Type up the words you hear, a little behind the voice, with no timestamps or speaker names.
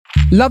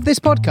Love this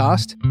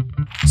podcast?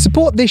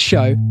 Support this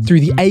show through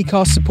the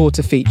Acast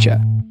supporter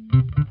feature.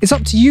 It's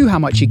up to you how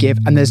much you give,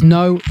 and there's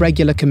no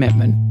regular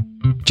commitment.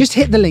 Just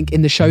hit the link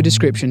in the show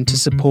description to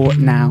support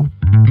now.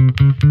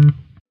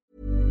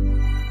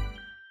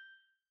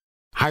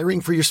 Hiring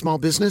for your small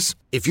business?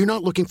 If you're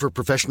not looking for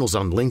professionals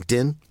on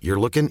LinkedIn, you're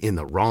looking in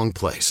the wrong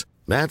place.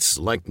 That's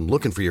like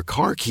looking for your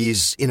car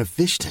keys in a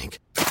fish tank.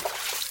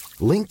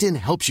 LinkedIn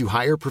helps you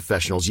hire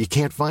professionals you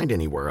can't find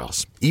anywhere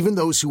else, even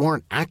those who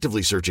aren't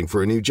actively searching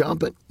for a new job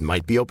but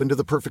might be open to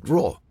the perfect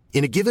role.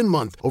 In a given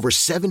month, over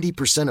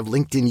 70% of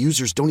LinkedIn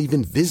users don't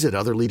even visit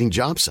other leading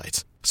job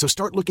sites. So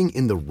start looking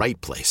in the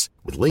right place.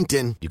 With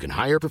LinkedIn, you can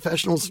hire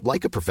professionals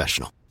like a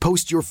professional.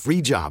 Post your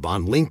free job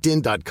on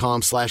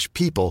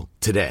linkedin.com/people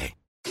today.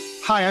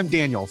 Hi, I'm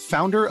Daniel,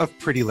 founder of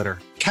Pretty Litter.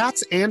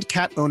 Cats and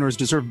cat owners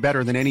deserve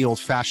better than any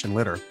old-fashioned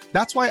litter.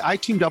 That's why I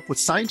teamed up with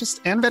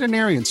scientists and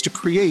veterinarians to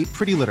create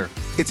Pretty Litter.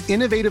 Its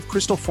innovative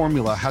crystal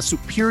formula has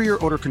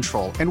superior odor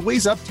control and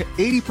weighs up to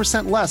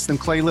 80% less than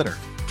clay litter.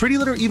 Pretty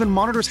Litter even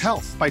monitors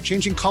health by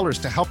changing colors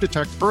to help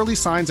detect early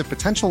signs of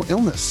potential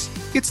illness.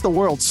 It's the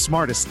world's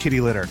smartest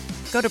kitty litter.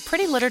 Go to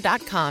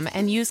prettylitter.com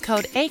and use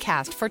code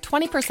ACAST for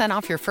 20%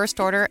 off your first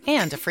order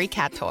and a free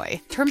cat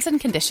toy. Terms and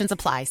conditions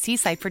apply. See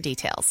site for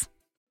details.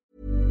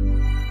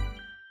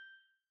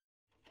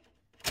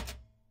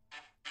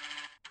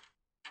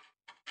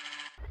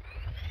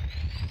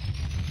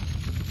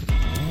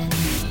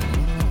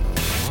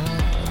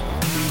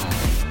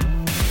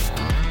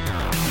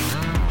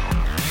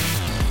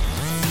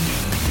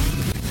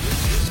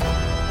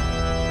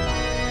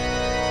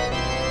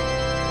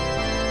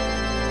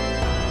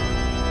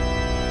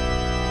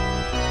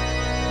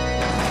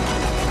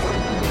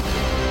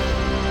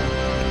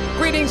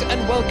 Greetings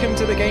and welcome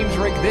to the Games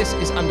Rig. This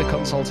is Under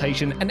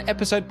Consultation, an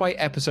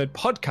episode-by-episode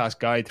podcast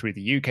guide through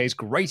the UK's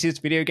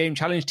greatest video game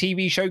challenge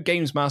TV show,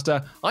 Games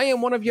Master. I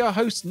am one of your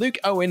hosts, Luke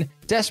Owen,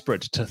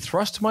 desperate to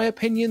thrust my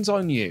opinions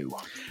on you.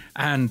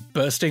 And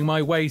bursting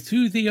my way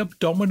through the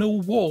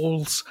abdominal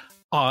walls,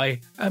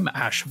 I am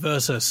Ash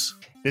Versus.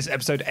 This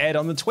episode aired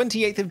on the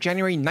 28th of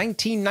January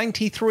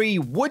 1993.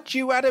 Would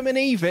you Adam and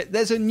Eve it?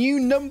 There's a new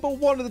number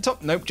one at the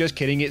top. Nope, just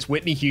kidding. It's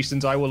Whitney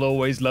Houston's I Will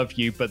Always Love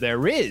You. But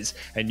there is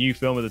a new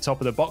film at the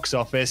top of the box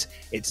office.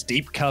 It's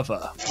Deep Cover.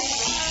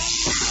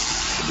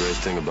 The great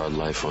thing about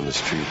life on the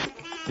street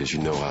is you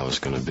know how it's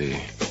going to be.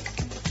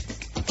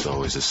 It's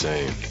always the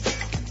same.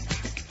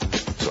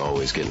 It's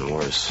always getting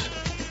worse.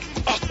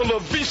 Hasta la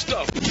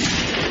vista!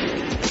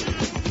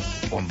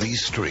 On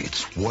these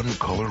streets, one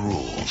color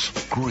rules.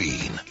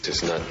 Green.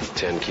 It's not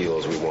 10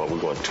 kilos we want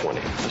 20.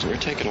 Listen, you're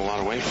taking a lot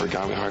away for a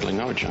guy we hardly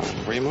know, John.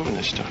 Where are you moving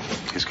this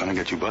stuff? He's gonna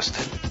get you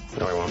busted.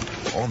 No, I won't.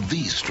 On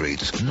these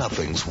streets,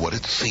 nothing's what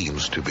it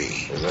seems to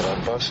be. Is that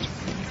our bust?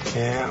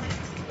 Yeah.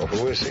 Well,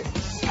 who is he?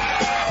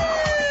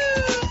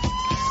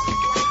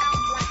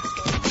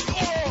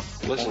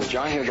 Listen,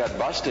 John here got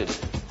busted,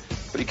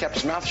 but he kept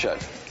his mouth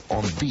shut.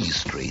 On these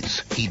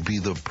streets, he'd be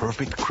the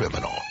perfect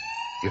criminal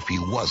if he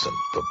wasn't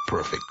the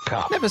perfect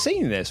cop. Never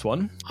seen this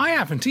one. I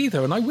haven't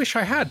either, and I wish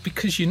I had,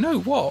 because you know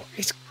what?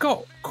 It's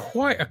got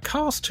quite a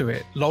cast to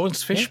it.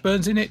 Lawrence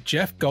Fishburne's in it,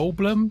 Jeff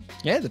Goldblum.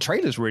 Yeah, the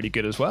trailer's really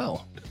good as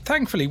well.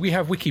 Thankfully, we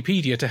have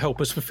Wikipedia to help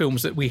us for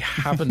films that we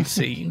haven't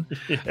seen.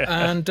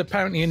 And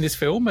apparently in this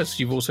film, as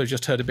you've also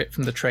just heard a bit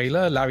from the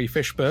trailer, Larry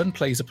Fishburne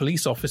plays a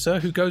police officer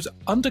who goes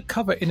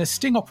undercover in a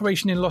sting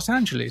operation in Los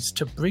Angeles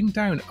to bring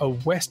down a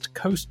West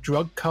Coast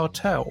drug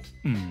cartel.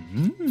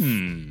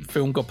 The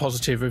film got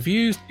positive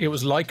reviews. It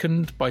was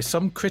likened by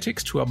some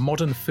critics to a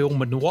modern film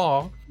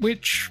noir,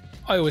 which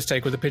I always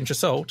take with a pinch of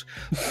salt,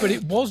 but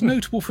it was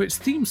notable for its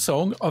theme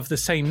song of the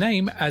same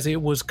name, as it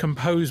was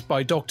composed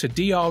by Dr.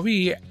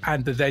 D.R.E.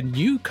 and the then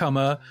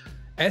newcomer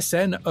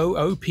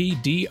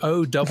SNOOPDOGG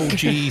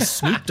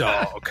Snoop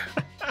Dogg.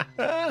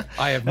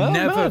 I have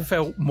never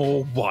felt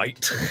more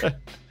white.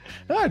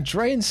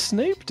 Dre and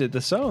Snoop did the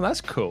song.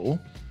 That's cool.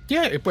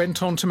 Yeah, it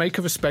went on to make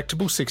a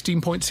respectable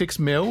 16.6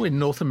 mil in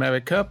North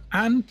America,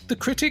 and the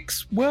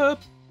critics were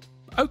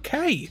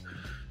okay.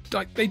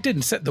 Like, they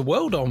didn't set the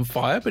world on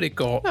fire, but it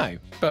got... No.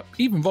 But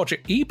even Roger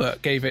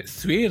Ebert gave it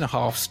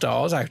 3.5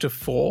 stars out of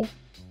 4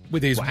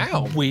 with his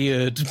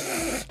weird...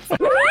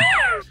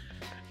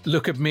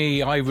 Look at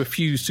me, I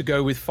refuse to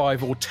go with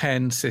 5 or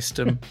 10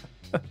 system.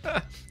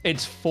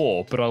 It's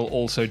 4, but I'll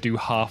also do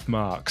half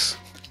marks.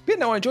 But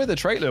no, I enjoy the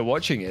trailer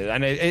watching it,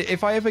 and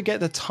if I ever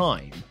get the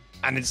time...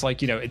 and it's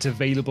like, you know, it's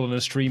available on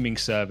a streaming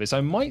service, I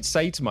might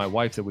say to my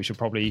wife that we should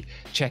probably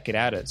check it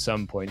out at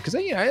some point, because,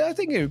 you know, I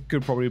think it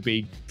could probably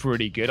be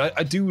pretty good.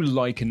 I do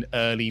like an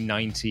early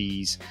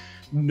 90s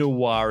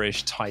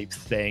noirish type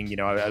thing. You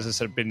know, as I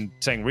said, I've been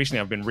saying recently,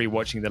 I've been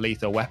rewatching the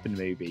Lethal Weapon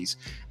movies,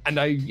 and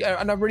I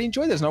really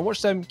enjoy this. And I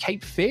watched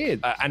Cape Fear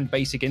and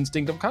Basic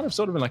Instinct. I'm kind of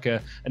sort of in like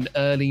an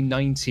early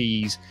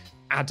 90s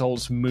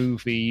adult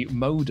movie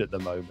mode at the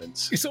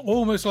moment. It's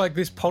almost like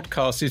this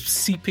podcast is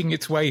seeping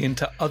its way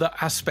into other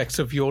aspects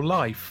of your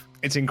life.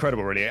 It's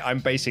incredible, really. I'm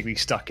basically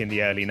stuck in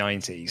the early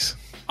 90s.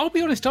 I'll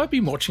be honest, I've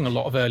been watching a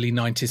lot of early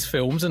 90s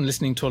films and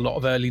listening to a lot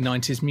of early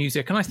 90s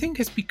music, and I think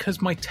it's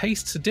because my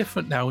tastes are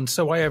different now, and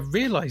so I have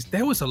realised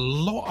there was a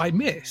lot I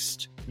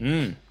missed.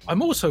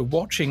 I'm also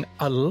watching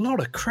a lot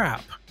of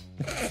crap.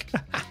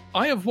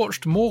 I have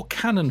watched more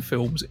canon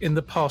films in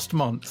the past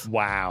month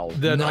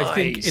than I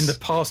think in the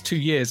past 2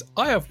 years.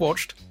 I have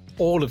watched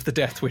all of the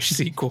Death Wish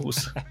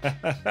sequels.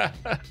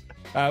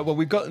 Well,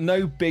 we've got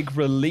no big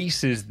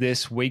releases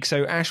this week,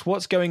 so Ash,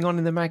 what's going on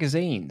in the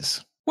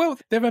magazines? Well,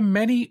 there are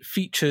many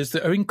features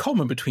that are in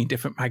common between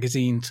different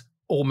magazines.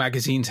 All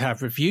magazines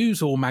have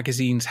reviews, all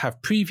magazines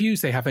have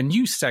previews, they have a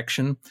news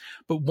section.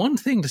 But one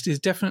thing that is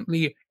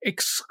definitely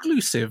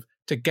exclusive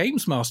to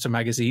Games Master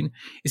magazine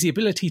is the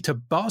ability to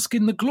bask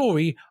in the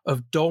glory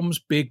of Dom's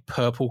big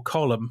purple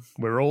column.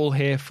 We're all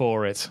here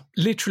for it.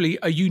 Literally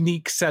a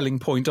unique selling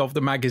point of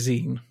the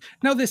magazine.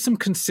 Now, there's some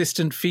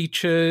consistent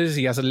features.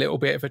 He has a little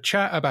bit of a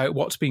chat about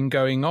what's been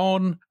going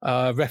on,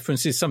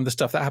 references some of the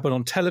stuff that happened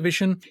on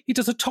television. He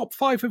does a top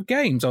 5 of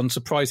games.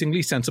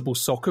 Unsurprisingly, Sensible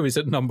Soccer is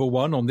at number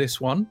 1 on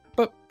this one.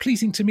 But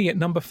pleasing to me, at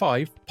number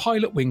 5,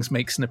 Pilot Wings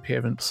makes an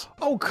appearance.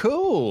 Oh,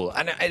 cool.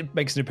 And it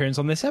makes an appearance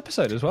on this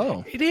episode as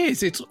well. It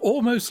is. It's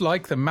almost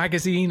like the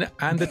magazine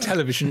and the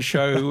television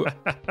show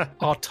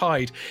are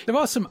tied. There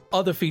are some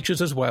other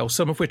features as well,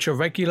 some of which are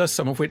regular,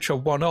 some of which are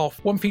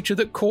one-off. One feature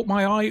that caught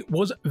my eye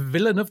was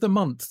Villain of the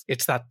Month.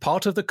 It's that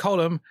part of the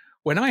column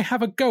when I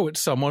have a go at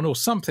someone or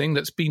something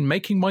that's been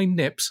making my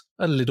nips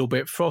a little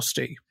bit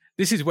frosty.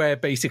 This is where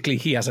basically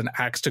he has an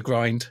axe to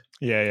grind.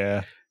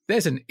 Yeah.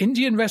 There's an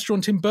Indian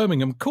restaurant in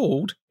Birmingham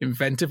called,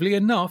 inventively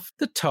enough,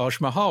 the Taj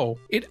Mahal.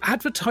 It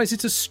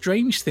advertises a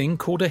strange thing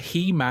called a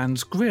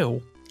He-Man's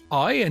Grill.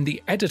 I and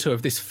the editor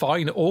of this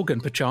fine organ,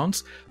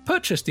 perchance,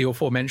 purchased the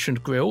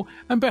aforementioned grill,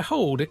 and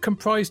behold, it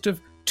comprised of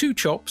 2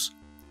 chops,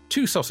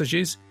 2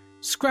 sausages,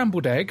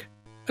 scrambled egg,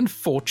 and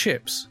 4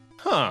 chips.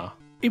 Huh.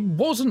 It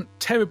wasn't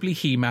terribly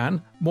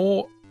He-Man,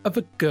 more of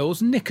a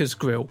girl's knickers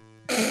grill.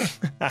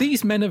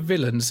 These men are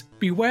villains.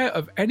 Beware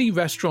of any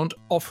restaurant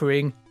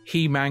offering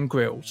He-Man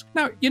grills.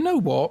 Now, you know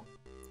what?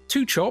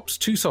 2 chops,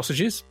 2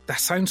 sausages. That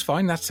sounds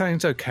fine. That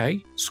sounds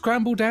okay.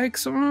 Scrambled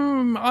eggs?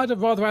 I'd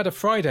have rather had a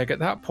fried egg at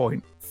that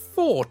point.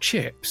 4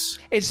 chips.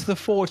 It's the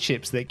 4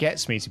 chips that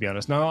gets me, to be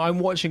honest. Now, I'm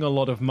watching a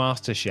lot of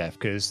MasterChef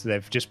because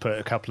they've just put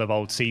a couple of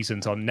old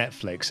seasons on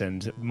Netflix,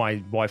 and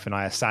my wife and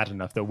I are sad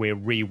enough that we're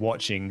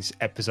re-watching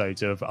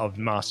episodes of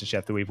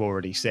MasterChef that we've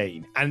already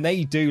seen. And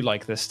they do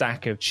like the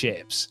stack of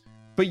chips,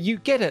 but you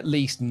get at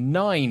least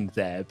 9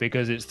 there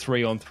because it's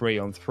 3 on 3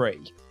 on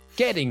 3.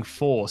 Getting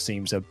 4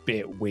 seems a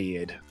bit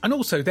weird. And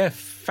also, they're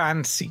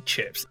fancy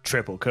chips.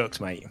 Triple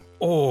cooked, mate.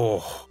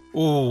 Oh,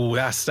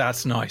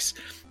 that's nice.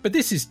 But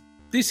this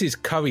is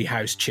curry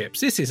house chips.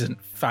 This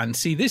isn't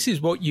fancy. This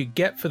is what you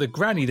get for the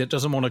granny that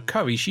doesn't want a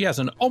curry. She has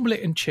an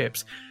omelette and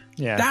chips.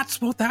 Yeah. That's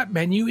what that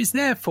menu is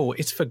there for.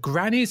 It's for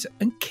grannies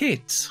and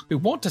kids who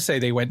want to say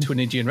they went to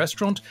an Indian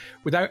restaurant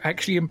without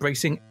actually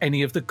embracing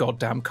any of the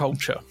goddamn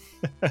culture.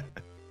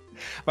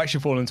 I've actually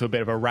fallen into a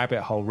bit of a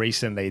rabbit hole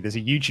recently. There's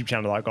a YouTube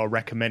channel that I got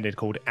recommended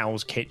called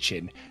Al's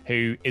Kitchen,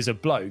 who is a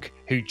bloke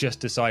who just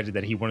decided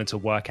that he wanted to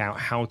work out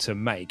how to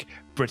make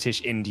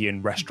British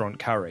Indian restaurant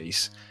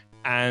curries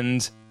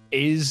and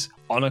is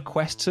on a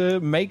quest to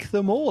make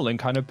them all and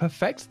kind of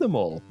perfect them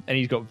all. And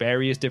he's got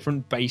various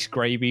different base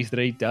gravies that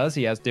he does.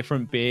 He has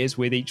different beers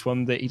with each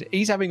one that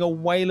he's having a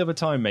whale of a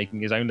time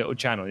making his own little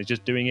channel. He's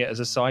just doing it as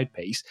a side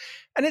piece.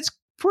 And it's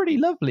pretty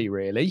lovely,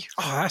 really.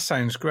 Oh, that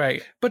sounds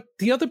great. But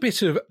the other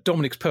bit of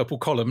Dominic's purple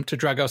column to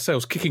drag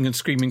ourselves kicking and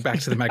screaming back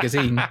to the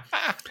magazine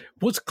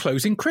was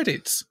closing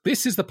credits.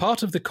 This is the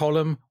part of the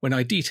column when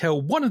I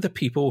detail one of the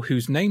people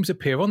whose names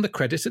appear on the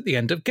credits at the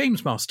end of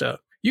Games Master.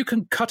 You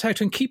can cut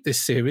out and keep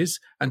this series,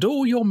 and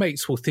all your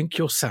mates will think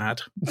you're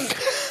sad.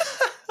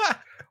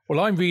 Well,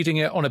 I'm reading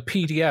it on a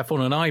PDF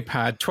on an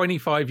iPad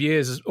 25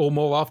 years or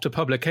more after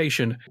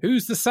publication.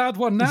 Who's the sad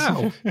one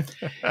now?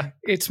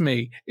 It's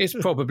me. It's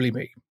probably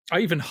me. I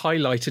even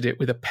highlighted it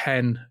with a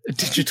pen, a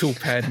digital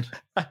pen.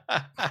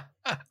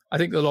 I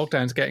think the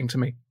lockdown's getting to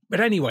me. But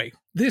anyway,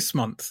 this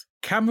month,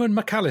 Cameron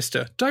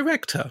McAllister,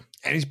 director.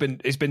 And he's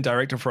been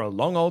director for a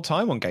long old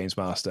time on Games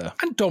Master.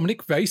 And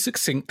Dominic very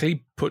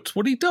succinctly puts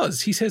what he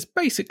does. He says,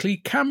 basically,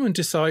 Cameron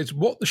decides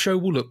what the show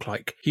will look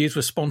like. He is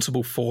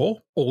responsible for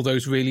all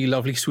those really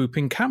lovely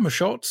swooping camera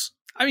shots.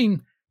 I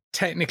mean,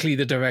 technically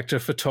the director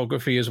of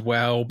photography as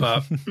well,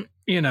 but,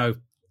 you know,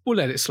 we'll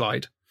let it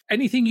slide.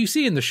 Anything you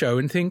see in the show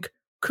and think,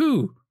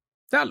 cool,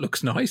 that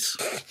looks nice.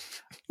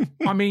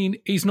 I mean,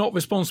 he's not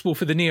responsible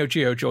for the Neo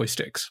Geo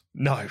joysticks.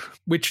 No.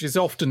 Which is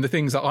often the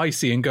things that I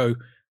see and go,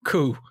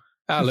 cool,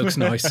 that looks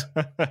nice.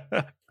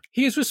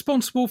 He is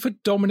responsible for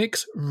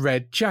Dominic's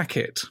red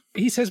jacket.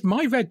 He says,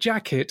 my red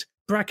jacket,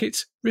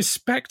 brackets,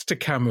 respect to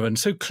Cameron.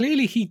 So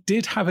clearly he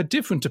did have a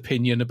different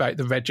opinion about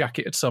the red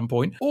jacket at some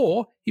point,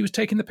 or he was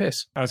taking the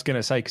piss. I was going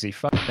to say, because he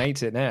fucking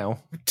hates it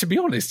now. To be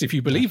honest, if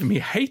you believe him, he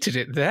hated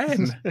it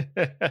then.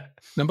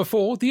 Number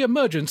 4, the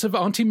emergence of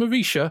Auntie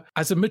Marisha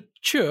as a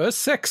mature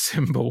sex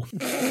symbol.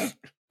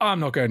 I'm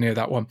not going near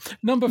that one.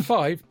 Number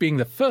 5, being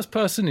the first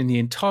person in the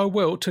entire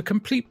world to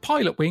complete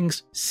Pilot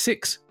Wings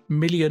 6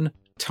 million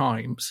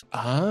times.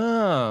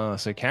 Ah,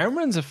 so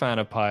Cameron's a fan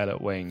of Pilot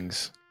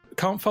Wings.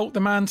 Can't fault the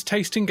man's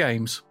taste in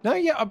games. No,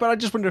 yeah, but I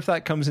just wonder if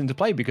that comes into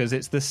play because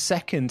it's the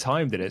second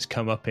time that it's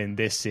come up in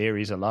this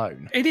series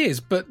alone. It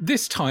is, but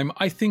this time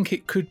I think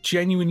it could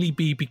genuinely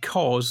be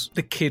because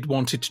the kid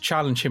wanted to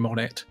challenge him on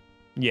it.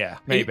 Yeah,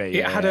 maybe.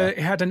 It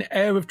had an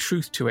air of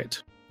truth to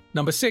it.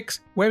 Number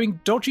 6,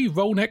 wearing dodgy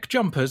roll-neck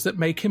jumpers that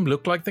make him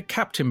look like the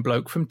captain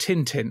bloke from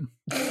Tintin.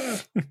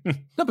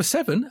 Number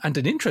 7, and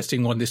an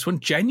interesting one, this one,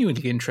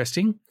 genuinely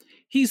interesting,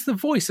 he's the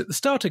voice at the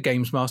start of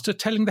Games Master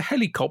telling the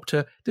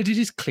helicopter that it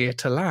is clear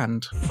to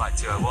land. Flight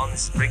 201,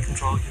 this is brake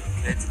control,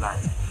 you're clear to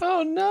land.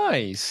 Oh,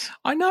 nice.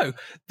 I know.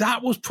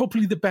 That was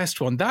probably the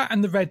best one, that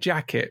and the red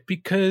jacket,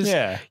 because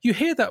you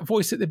hear that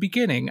voice at the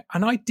beginning,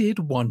 and I did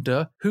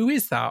wonder, who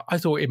is that? I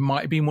thought it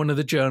might have been one of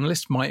the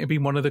journalists, might have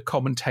been one of the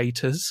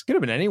commentators. Could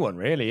have been anyone,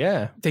 really,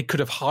 yeah. They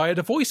could have hired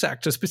a voice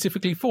actor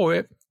specifically for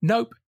it.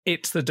 Nope,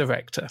 it's the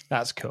director.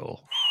 That's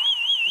cool.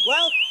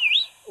 Well,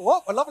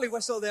 what a lovely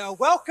whistle there.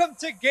 Welcome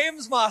to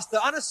Games Master,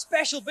 and a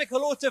special big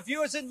hello to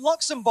viewers in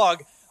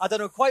Luxembourg. I don't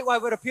know quite why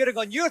we're appearing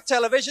on your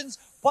televisions,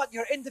 but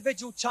your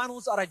individual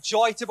channels are a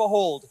joy to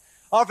behold.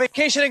 Our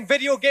vacationing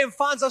video game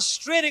fans are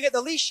straining at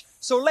the leash,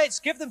 so let's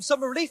give them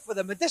some relief with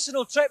a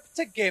medicinal trip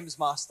to Games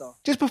Master.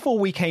 Just before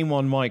we came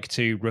on mic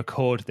to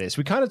record this,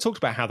 we kind of talked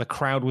about how the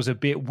crowd was a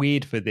bit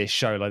weird for this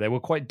show. Like, they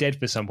were quite dead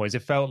for some points.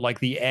 It felt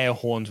like the air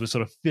horns were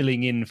sort of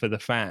filling in for the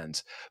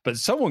fans. But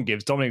someone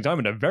gives Dominic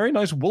Diamond a very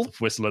nice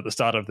wolf whistle at the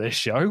start of this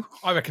show.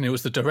 I reckon it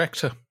was the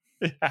director.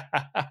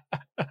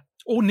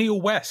 Or Neil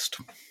West.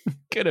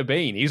 Could have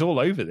been. He's all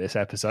over this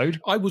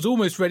episode. I was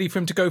almost ready for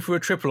him to go for a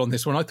triple on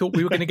this one. I thought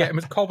we were going to get him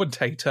as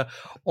commentator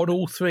on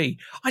all 3.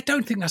 I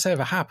don't think that's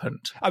ever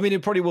happened. I mean,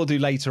 it probably will do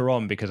later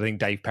on because I think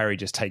Dave Perry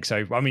just takes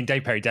over. I mean,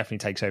 Dave Perry definitely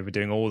takes over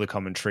doing all the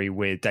commentary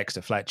with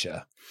Dexter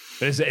Fletcher.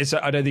 But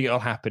I don't think it'll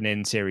happen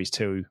in Series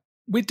 2.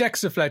 With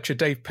Dexter Fletcher,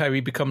 Dave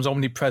Perry becomes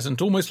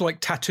omnipresent, almost like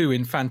Tattoo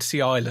in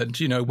Fantasy Island.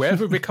 You know,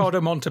 wherever Ricardo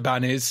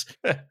Montalban is,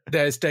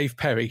 there's Dave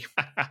Perry.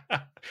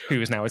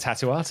 Who is now a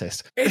tattoo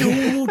artist. It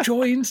all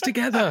joins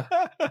together.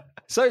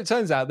 So it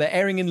turns out they're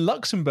airing in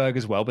Luxembourg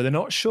as well, but they're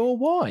not sure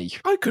why.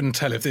 I couldn't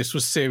tell if this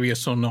was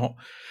serious or not.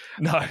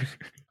 No.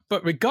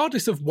 But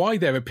regardless of why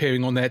they're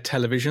appearing on their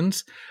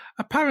televisions,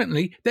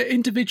 apparently their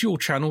individual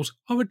channels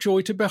are a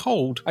joy to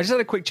behold. I just had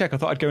a quick check. I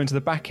thought I'd go into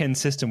the back-end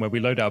system where we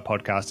load our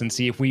podcast and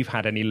see if we've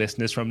had any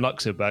listeners from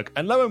Luxembourg.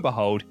 And lo and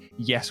behold,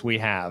 yes, we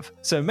have.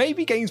 So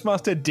maybe Games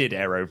Master did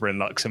air over in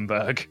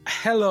Luxembourg.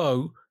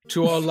 Hello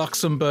to our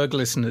Luxembourg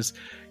listeners.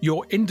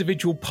 Your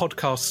individual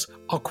podcasts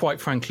are quite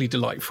frankly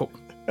delightful.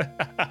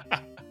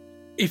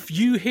 If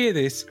you hear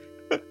this,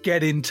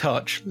 get in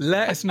touch.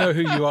 Let us know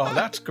who you are.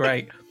 That's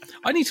great.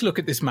 I need to look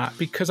at this map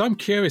because I'm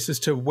curious as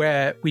to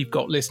where we've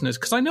got listeners,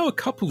 because I know a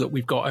couple that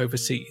we've got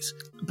overseas,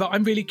 but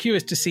I'm really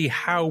curious to see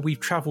how we've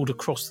travelled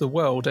across the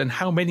world and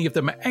how many of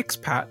them are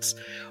expats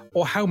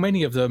or how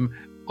many of them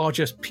are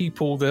just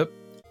people that,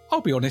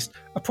 I'll be honest,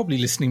 are probably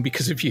listening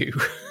because of you.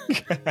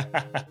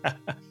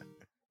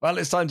 Well,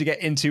 it's time to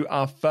get into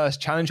our first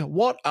challenge.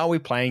 What are we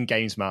playing,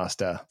 Games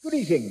Master?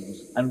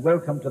 Greetings and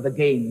welcome to the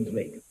Games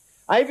League.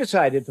 I've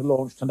decided to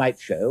launch tonight's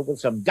show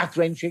with some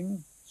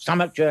gut-wrenching,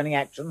 stomach-churning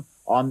action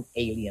on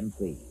Alien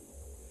 3.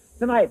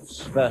 Tonight's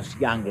first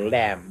young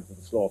lamb to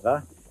the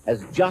slaughter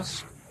has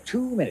just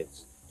 2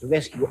 minutes to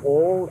rescue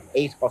all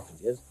 8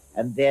 hostages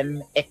and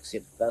then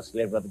exit first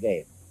level of the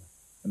game.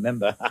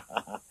 Remember,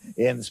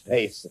 in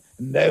space,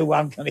 no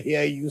one can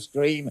hear you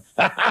scream.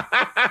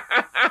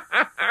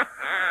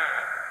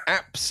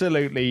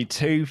 Absolutely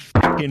too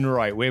fucking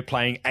right. We're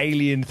playing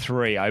Alien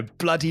 3. I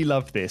bloody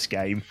love this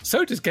game.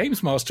 So does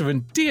Games Master,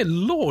 and dear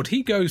Lord,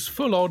 he goes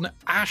full on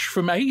Ash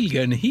from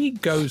Alien. He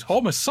goes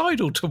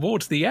homicidal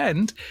towards the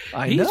end.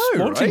 He's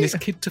wanting this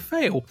kid to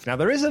fail. Now,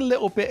 there is a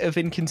little bit of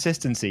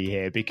inconsistency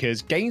here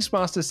because Games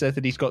Master said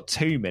that he's got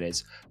 2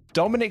 minutes.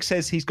 Dominic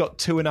says he's got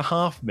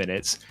 2.5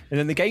 minutes, and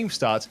then the game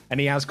starts and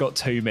he has got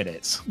 2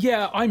 minutes.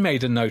 Yeah, I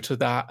made a note of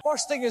that.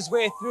 Bursting his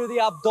way through the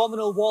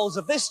abdominal walls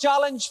of this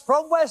challenge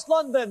from West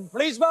London,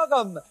 please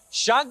welcome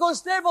Shango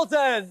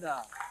Stapleton.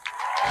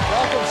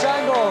 Welcome,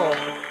 Shango.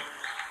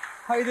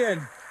 How you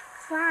doing?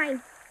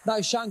 Fine. Now,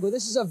 Shango,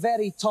 this is a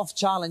very tough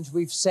challenge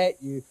we've set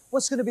you.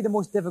 What's going to be the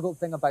most difficult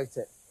thing about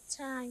it?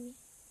 Time.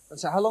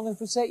 So how long have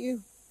we set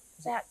you?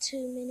 About 2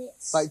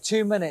 minutes. About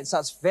 2 minutes.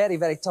 That's very,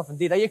 very tough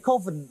indeed. Are you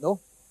confident, though?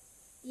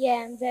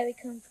 Yeah, I'm very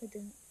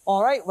confident.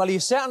 All right. Well,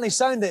 you certainly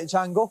sound it,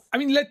 Shango. I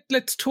mean,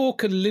 let's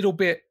talk a little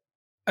bit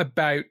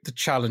about the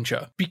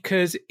challenger,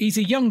 because he's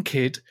a young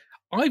kid.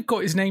 I've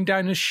got his name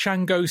down as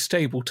Shango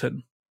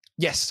Stapleton.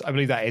 Yes, I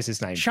believe that is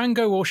his name.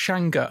 Shango or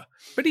Shanga.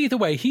 But either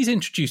way, he's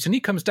introduced and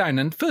he comes down,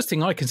 and first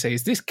thing I can say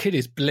is this kid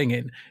is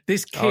blinging.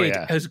 This kid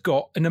has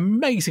got an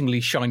amazingly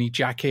shiny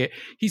jacket.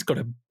 He's got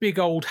a big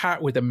old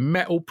hat with a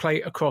metal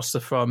plate across the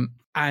front,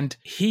 and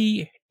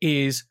he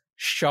is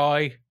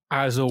shy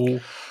as all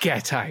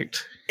get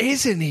out.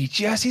 Isn't he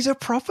just? He's a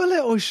proper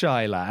little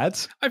shy lad.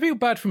 I feel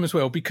bad for him as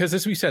well because,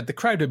 as we said, the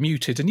crowd are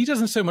muted and he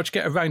doesn't so much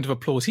get a round of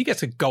applause. He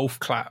gets a golf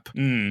clap.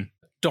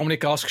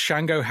 Dominic asks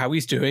Shango how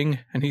he's doing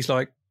and he's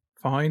like,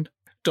 fine.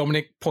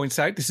 Dominic points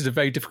out this is a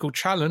very difficult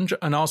challenge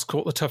and asks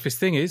what the toughest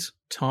thing is.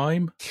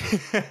 Time.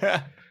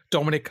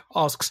 Dominic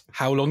asks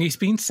how long he's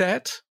been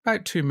set.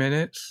 About 2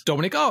 minutes.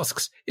 Dominic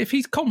asks if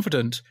he's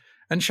confident.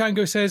 And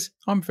Shango says,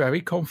 I'm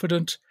very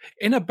confident.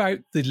 In about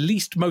the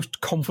least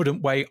most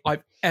confident way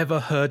I've ever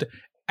heard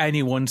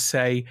anyone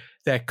say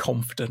they're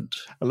confident.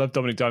 I love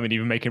Dominic Diamond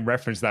even making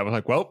reference to that. We're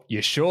like, well,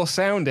 you sure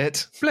sound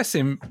it. Bless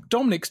him.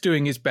 Dominic's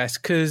doing his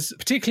best because,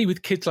 particularly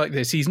with kids like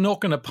this, he's not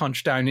going to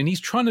punch down and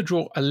he's trying to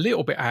draw a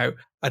little bit out.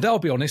 And I'll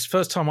be honest,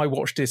 first time I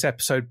watched this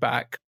episode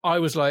back, I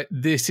was like,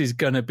 this is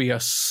going to be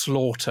a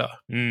slaughter.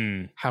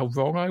 How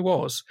wrong I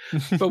was.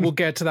 But we'll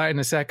get to that in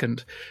a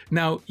second.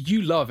 Now,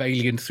 you love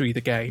Alien 3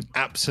 the game.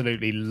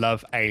 Absolutely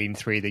love Alien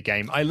 3 the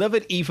game. I love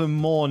it even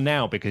more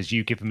now because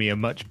you've given me a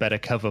much better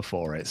cover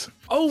for it.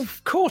 Oh,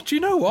 of course. Do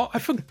you know what? I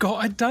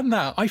forgot I'd done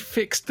that. I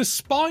fixed the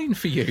spine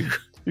for you.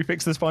 You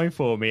fixed the spine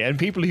for me, and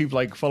people who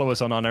follow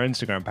us on our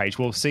Instagram page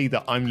will see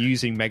that I'm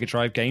using Mega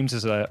Drive games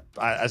as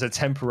a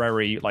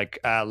temporary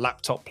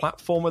laptop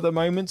platform at the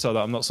moment, so that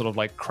I'm not sort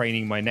of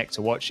craning my neck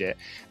to watch it.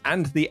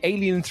 And the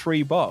Alien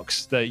 3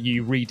 box that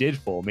you redid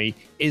for me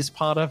is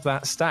part of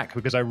that stack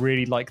because I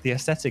really like the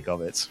aesthetic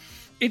of it.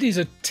 It is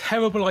a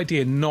terrible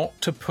idea not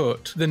to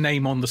put the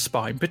name on the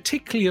spine,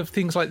 particularly of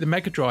things like the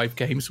Mega Drive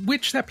games,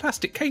 which they're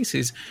plastic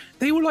cases.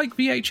 They were like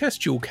VHS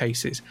jewel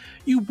cases.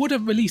 You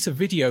wouldn't release a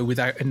video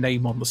without a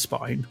name on the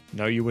spine.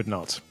 No, you would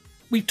not.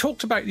 We've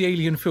talked about the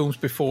Alien films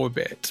before a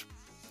bit.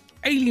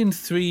 Alien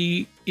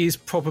 3 is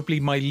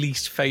probably my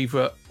least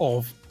favourite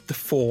of the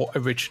 4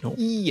 original.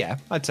 Yeah,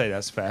 I'd say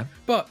that's fair.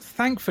 But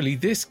thankfully,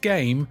 this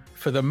game,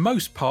 for the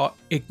most part,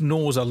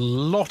 ignores a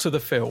lot of the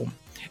film.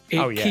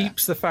 It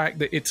keeps the fact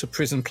that it's a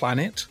prison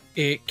planet.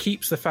 It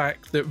keeps the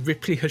fact that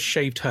Ripley has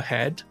shaved her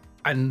head.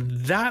 And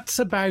that's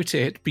about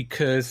it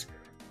because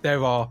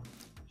there are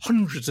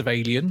hundreds of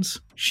aliens.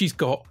 She's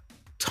got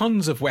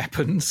tons of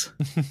weapons.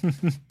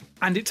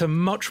 And it's a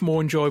much more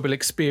enjoyable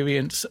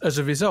experience as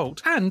a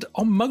result. And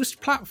on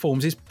most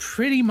platforms is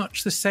pretty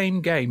much the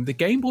same game. The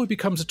Game Boy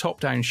becomes a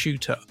top-down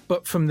shooter.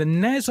 But from the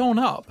NES on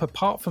up,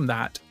 apart from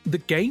that, the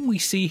game we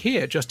see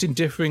here just in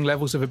differing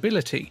levels of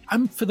ability.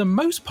 And for the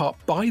most part,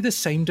 by the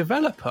same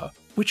developer,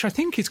 which I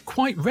think is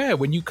quite rare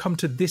when you come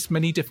to this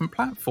many different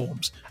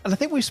platforms. And I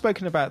think we've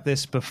spoken about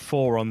this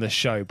before on the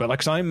show, but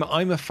cause I'm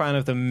a fan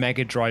of the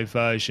Mega Drive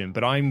version,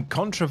 but I'm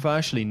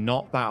controversially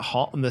not that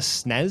hot on the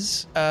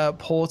SNES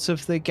port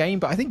of the game.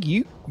 But I think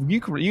you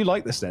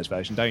like the SNES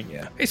version, don't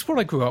you? It's what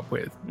I grew up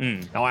with.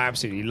 Oh, I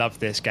absolutely love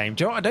this game.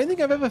 Do you know what? I don't think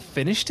I've ever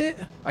finished it.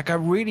 I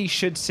really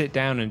should sit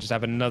down and just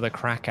have another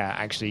crack at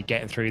actually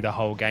getting through the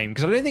whole game,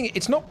 because I don't think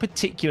it's not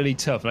particularly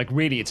tough.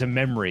 Really, it's a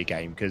memory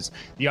game, because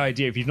the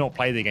idea, if you've not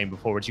played the game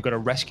before, is you've got to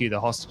rescue the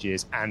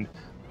hostages, and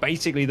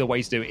basically the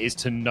way to do it is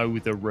to know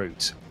the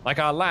route.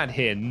 Our lad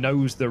here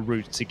knows the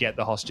route to get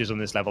the hostages on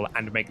this level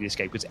and make the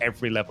escape, because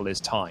every level is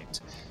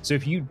timed. So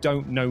if you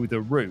don't know the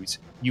route,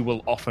 you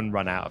will often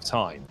run out of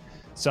time.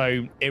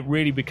 So it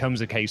really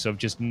becomes a case of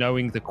just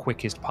knowing the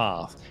quickest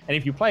path. And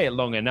if you play it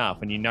long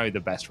enough and you know the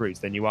best routes,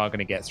 then you are going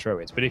to get through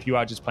it. But if you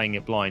are just playing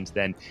it blind,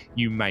 then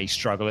you may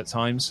struggle at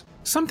times.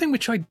 Something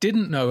which I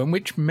didn't know, and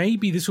which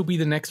maybe this will be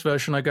the next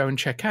version I go and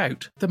check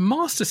out. The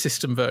Master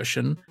System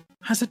version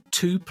has a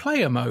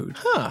 2-player mode.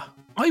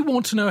 I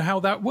want to know how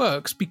that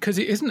works, because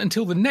it isn't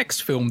until the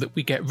next film that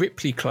we get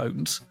Ripley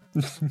clones.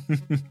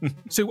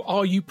 So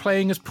are you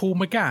playing as Paul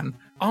McGann?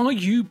 Are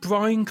you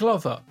Brian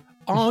Glover?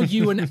 Are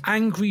you an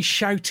angry,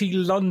 shouty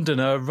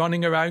Londoner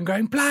running around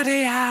going,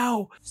 bloody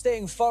hell?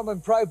 Staying firm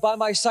and proud by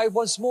my side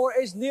once more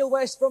is Neil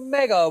West from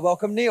Mega.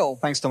 Welcome, Neil.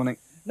 Thanks, Dominic.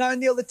 Now,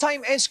 Neil, the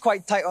time is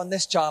quite tight on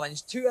this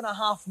challenge,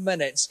 2.5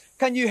 minutes.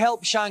 Can you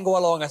help Shango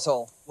along at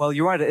all? Well,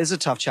 you're right, it is a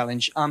tough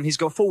challenge. He's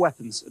got 4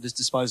 weapons at his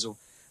disposal.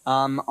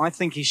 I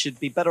think he should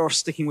be better off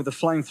sticking with the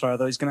flamethrower,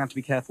 though he's going to have to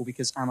be careful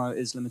because ammo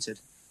is limited.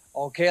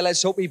 Okay,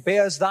 let's hope he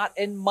bears that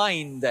in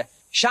mind.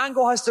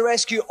 Shango has to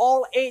rescue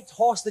all 8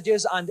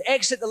 hostages and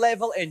exit the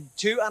level in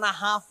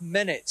 2.5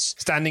 minutes.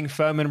 Standing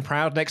firm and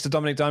proud next to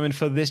Dominic Diamond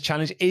for this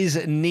challenge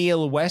is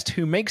Neil West,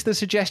 who makes the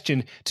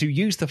suggestion to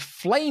use the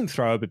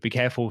flamethrower, but be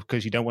careful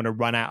because you don't want to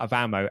run out of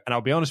ammo. And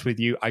I'll be honest with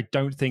you, I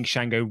don't think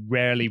Shango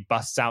rarely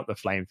busts out the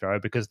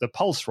flamethrower, because the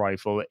pulse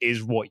rifle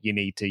is what you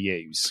need to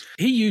use.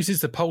 He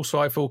uses the pulse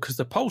rifle because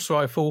the pulse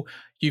rifle,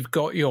 you've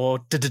got your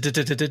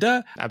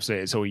da-da-da-da-da-da.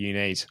 Absolutely, it's all you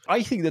need.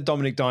 I think that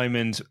Dominic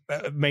Diamond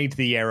made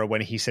the error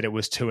when he said it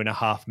was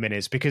 2.5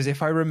 minutes, because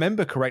if I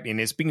remember correctly, and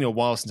it's been a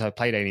while since I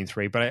played Alien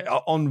 3, but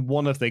on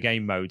one of the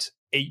game modes,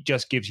 it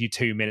just gives you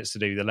 2 minutes to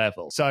do the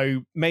level.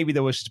 So maybe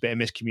there was just a bit of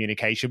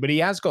miscommunication, but he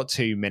has got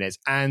 2 minutes,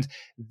 and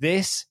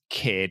this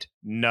kid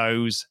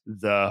knows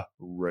the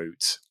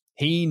route.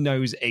 He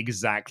knows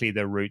exactly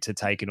the route to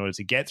take in order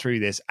to get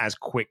through this as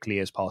quickly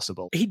as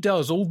possible. He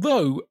does,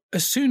 although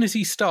as soon as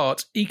he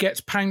starts, he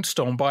gets pounced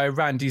on by a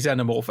Randy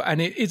Xenomorph,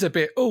 and it is a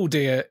bit, oh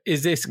dear,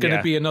 is this going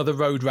to be another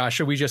road rash?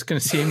 Are we just going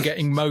to see him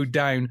getting mowed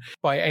down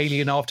by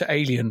alien after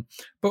alien?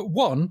 But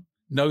one,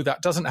 no,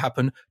 that doesn't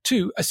happen.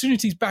 Two, as soon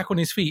as he's back on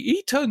his feet,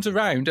 he turns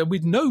around and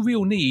with no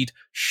real need,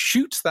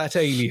 shoots that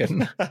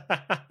alien.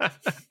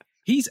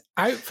 He's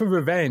out for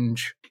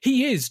revenge.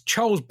 He is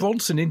Charles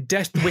Bronson in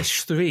Death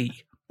Wish 3.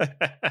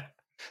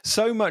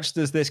 So much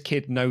does this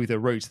kid know the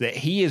route that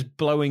he is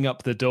blowing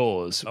up the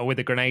doors with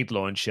a grenade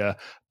launcher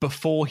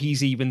before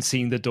he's even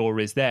seen the door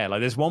is there.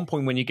 Like, there's one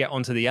point when you get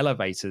onto the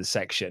elevators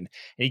section, and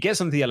he gets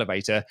onto the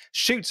elevator,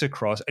 shoots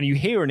across, and you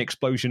hear an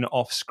explosion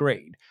off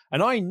screen.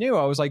 And I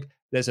was like,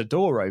 there's a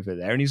door over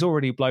there, and he's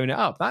already blown it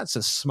up. That's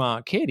a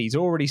smart kid. He's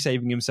already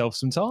saving himself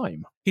some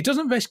time. He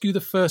doesn't rescue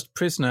the first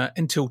prisoner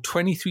until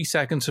 23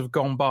 seconds have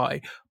gone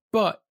by,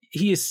 but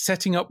he is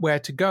setting up where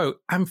to go.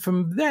 And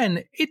from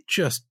then, it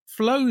just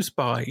flows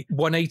by.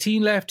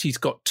 118 left, he's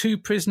got 2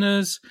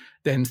 prisoners,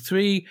 then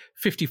 3,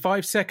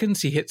 55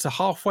 seconds, he hits a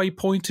halfway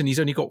point, and he's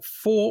only got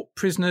 4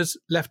 prisoners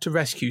left to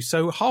rescue.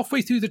 So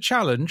halfway through the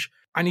challenge,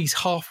 and he's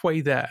halfway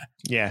there.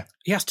 Yeah.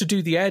 He has to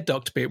do the air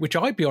duct bit, which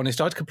I'd be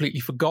honest, I'd completely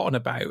forgotten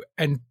about.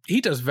 And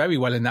he does very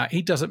well in that.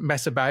 He doesn't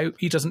mess about.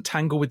 He doesn't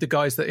tangle with the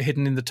guys that are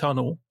hidden in the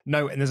tunnel.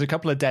 No, and there's a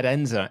couple of dead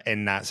ends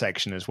in that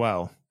section as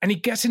well. And he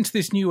gets into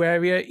this new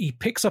area, he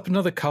picks up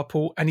another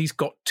couple, and he's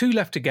got 2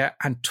 left to get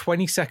and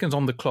 20 seconds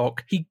on the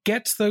clock. He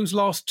gets those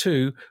last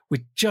 2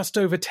 with just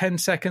over 10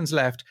 seconds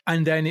left,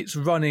 and then it's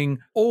running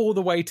all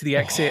the way to the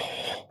exit,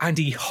 and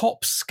he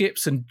hops,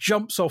 skips, and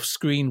jumps off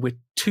screen with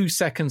 2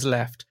 seconds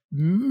left.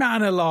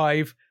 Man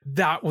alive,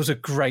 that was a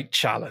great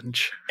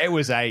challenge. It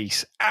was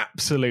ace.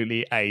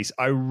 Absolutely ace.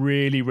 I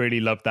really, really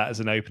loved that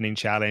as an opening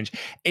challenge.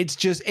 It's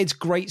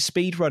great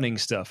speedrunning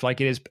stuff. Like,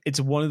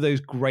 it's one of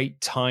those great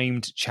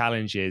timed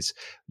challenges.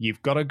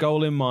 You've got a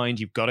goal in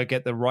mind. You've got to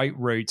get the right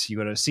route. You've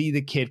got to see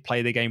the kid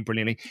play the game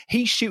brilliantly.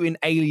 He's shooting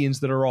aliens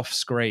that are off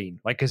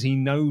screen, like, because he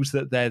knows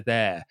that they're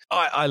there.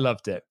 I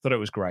loved it. Thought it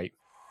was great.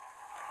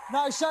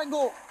 Now,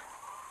 Shango,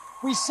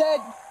 we said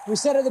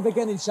at the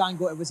beginning,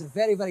 Shango, it was a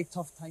very, very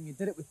tough time. You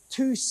did it with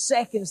 2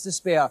 seconds to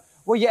spare.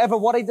 Were you ever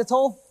worried at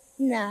all?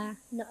 Nah,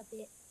 not a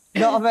bit.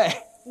 Not a bit?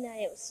 No,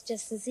 it was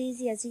just as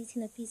easy as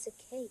eating a piece of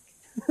cake.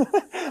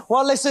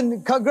 Well,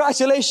 listen,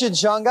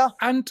 congratulations, Shanga.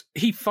 And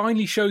he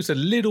finally shows a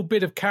little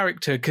bit of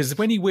character, because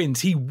when he wins,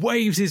 he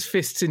waves his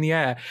fists in the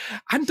air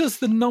and does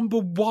the number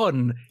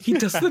 1. He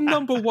does the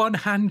number 1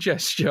 hand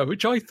gesture,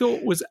 which I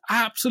thought was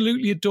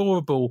absolutely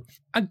adorable.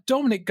 And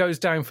Dominic goes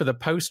down for the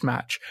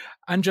post-match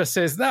and just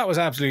says, that was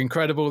absolutely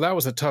incredible. That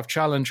was a tough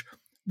challenge.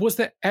 Was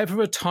there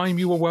ever a time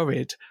you were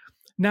worried?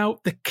 Now,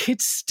 the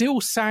kid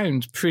still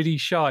sounds pretty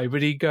shy,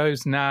 but he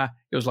goes, nah,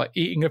 it was like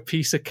eating a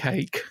piece of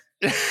cake.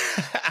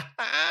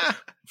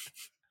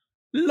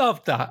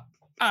 Loved that.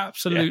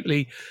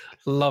 Absolutely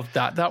loved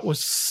that. That was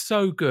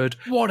so good.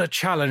 What a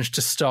challenge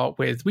to start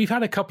with. We've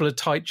had a couple of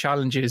tight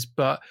challenges,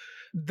 but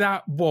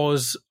that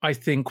was, I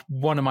think,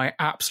 one of my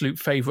absolute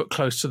favourite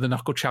close to the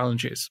knuckle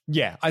challenges.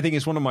 Yeah, I think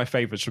it's one of my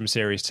favourites from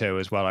Series 2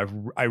 as well.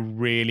 I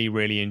really,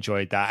 really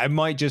enjoyed that. It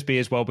might just be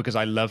as well because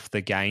I love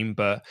the game,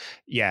 but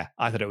yeah,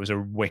 I thought it was a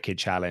wicked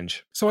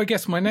challenge. So I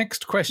guess my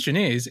next question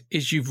is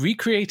you've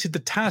recreated the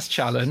Taz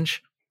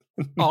challenge.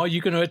 Are you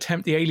going to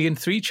attempt the Alien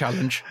 3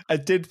 challenge? I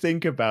did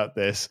think about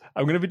this.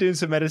 I'm going to be doing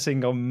some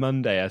editing on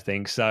Monday, I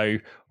think. So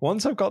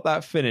once I've got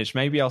that finished,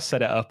 maybe I'll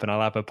set it up and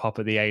I'll have a pop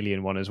at the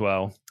Alien one as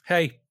well.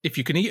 Hey, if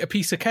you can eat a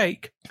piece of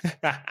cake,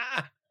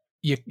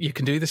 you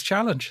can do this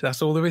challenge.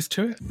 That's all there is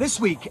to it. This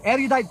week,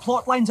 erudite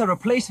plotlines are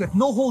replaced with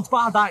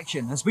no-holds-barred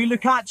action as we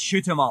look at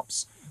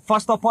shoot-'em-ups.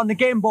 First up on the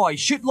Game Boy,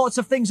 shoot lots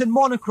of things in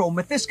monochrome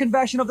with this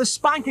conversion of the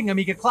spanking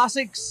Amiga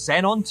classic,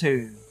 Xenon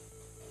 2.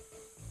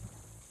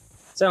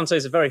 Xenon 2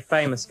 is a very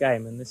famous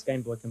game, and this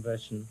Game Boy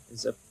conversion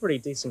is a pretty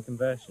decent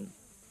conversion.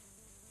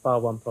 Bar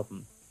one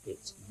problem,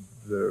 it's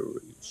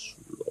very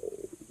slow.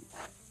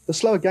 The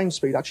slower game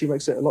speed actually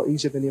makes it a lot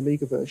easier than the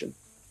Amiga version.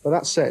 But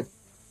that said,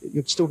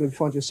 you're still going to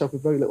find yourself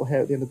with very little hair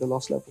at the end of the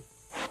last level.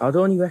 I'd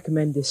only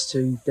recommend this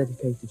to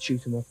dedicated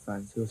shoot-'em-up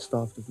fans who are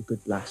starved of a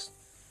good blast.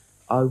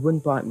 I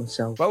wouldn't buy it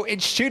myself. Well,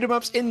 it's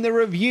shoot-'em-ups in the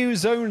review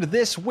zone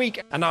this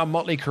week, and our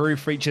motley crew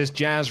features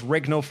Jazz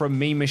Rignall from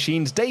Mean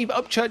Machines, Dave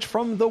Upchurch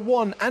from The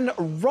One, and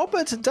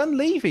Robert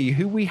Dunleavy,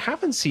 who we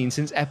haven't seen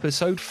since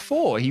episode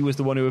 4. He was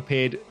the one who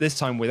appeared this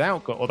time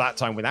without, or that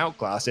time without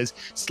glasses,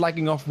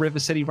 slagging off River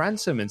City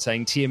Ransom and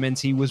saying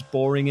TMNT was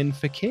boring and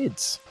for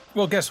kids.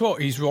 Well, guess what?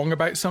 He's wrong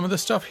about some of the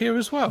stuff here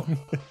as well.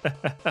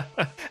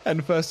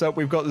 And first up,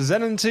 we've got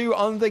Xenon 2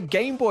 on the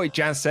Game Boy.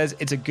 Jazz says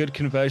it's a good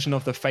conversion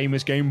of the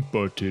famous game,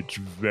 but it's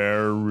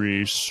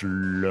very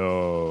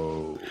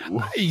slow.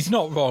 He's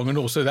not wrong, and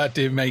also that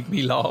did make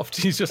me laugh.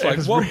 He's just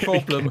like, one really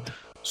problem, good.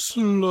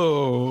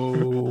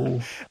 Slow.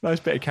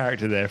 Nice bit of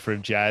character there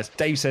from Jazz.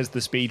 Dave says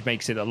the speed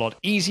makes it a lot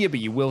easier, but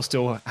you will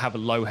still have a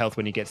low health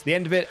when you get to the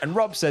end of it. And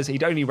Rob says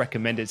he'd only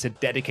recommend it to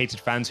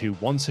dedicated fans who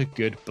want a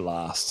good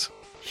blast.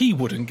 He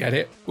wouldn't get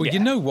it. Well, yeah. You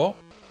know what?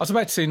 was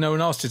about to say no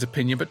one asked his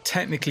opinion, but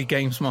technically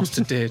Games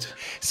Master did.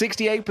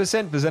 68%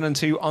 for Xenon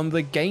 2 on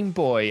the Game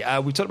Boy.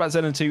 We talked about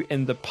Xenon 2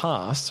 in the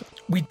past.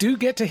 We do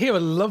get to hear a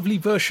lovely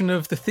version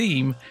of the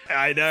theme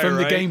from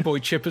the Game Boy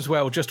chip as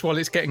well, just while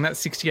it's getting that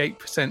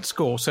 68%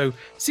 score. So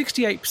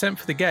 68%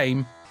 for the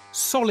game,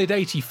 solid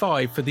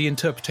 85 for the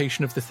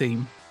interpretation of the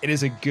theme. It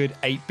is a good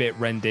 8-bit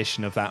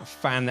rendition of that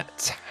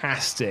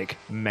fantastic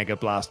Mega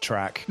Blast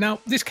track. Now,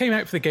 this came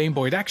out for the Game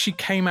Boy. It actually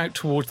came out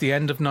towards the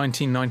end of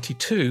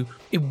 1992.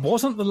 It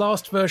wasn't the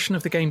last version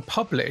of the game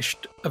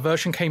published. A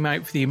version came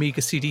out for the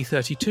Amiga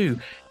CD32.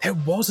 There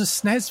was a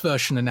SNES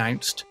version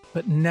announced,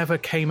 but never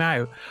came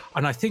out.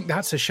 And I think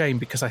that's a shame,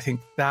 because I think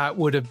that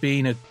would have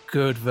been a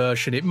good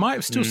version. It might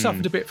have still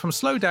suffered a bit from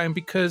slowdown,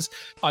 because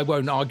I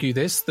won't argue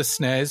this, the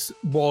SNES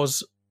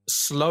was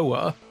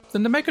slower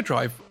than the Mega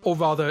Drive, or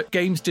rather,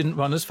 games didn't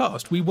run as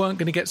fast. We weren't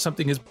going to get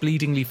something as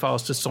bleedingly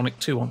fast as Sonic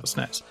 2 on the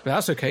SNES. But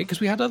that's okay, because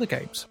we had other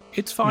games.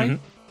 It's fine.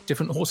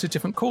 Different horses,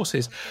 different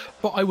courses.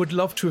 But I would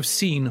love to have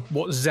seen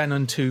what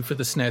Xenon 2 for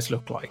the SNES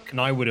looked like.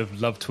 And I would have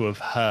loved to have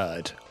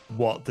heard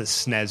what the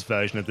SNES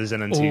version of the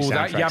Xenon 2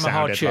 soundtrack that Yamaha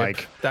sounded chip.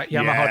 like. That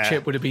Yamaha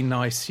chip would have been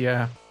nice,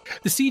 yeah.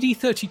 The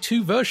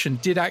CD32 version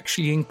did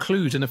actually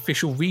include an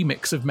official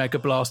remix of Mega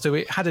Blaster.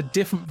 It had a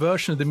different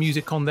version of the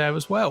music on there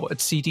as well, at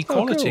CD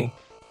quality. Cool.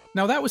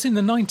 Now, that was in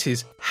the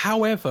 90s.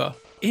 However,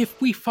 if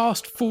we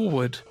fast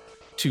forward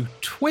to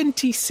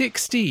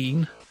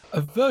 2016,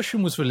 a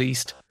version was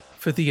released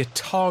for the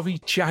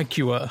Atari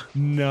Jaguar.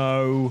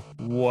 No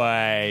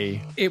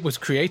way. It was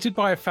created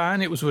by a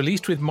fan, it was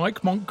released with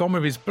Mike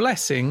Montgomery's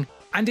blessing,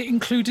 and it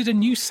included a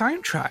new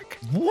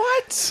soundtrack.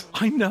 What?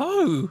 I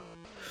know.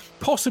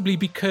 Possibly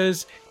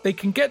because they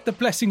can get the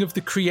blessing of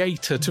the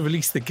creator to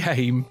release the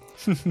game,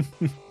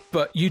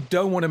 but you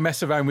don't want to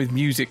mess around with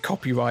music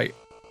copyright.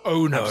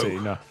 Oh no.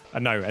 Absolutely no. I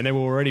know, and they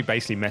were already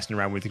basically messing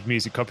around with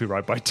music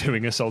copyright by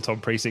doing Assault on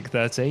Precinct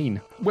 13.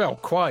 Well,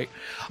 quite.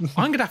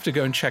 I'm going to have to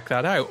go and check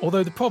that out.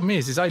 Although the problem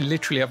is I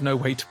literally have no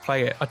way to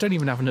play it. I don't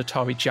even have an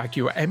Atari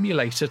Jaguar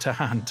emulator to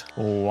hand.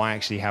 Oh, I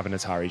actually have an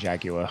Atari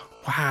Jaguar.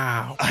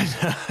 Wow.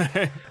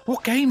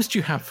 What games do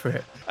you have for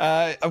it?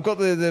 I've got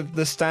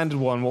the standard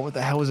one. What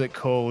the hell was it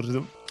called?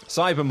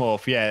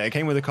 Cybermorph, yeah. It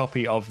came with a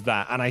copy of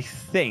that, and I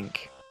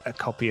think a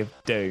copy of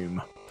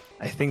Doom.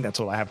 I think that's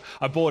all I have.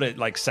 I bought it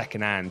like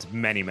secondhand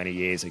many, many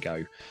years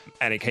ago,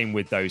 and it came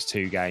with those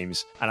two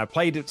games. And I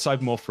played it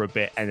Cybermorph for a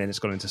bit, and then it's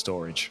gone into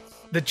storage.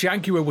 The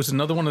Jaguar was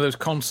another one of those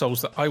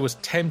consoles that I was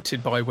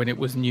tempted by when it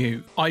was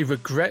new. I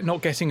regret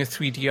not getting a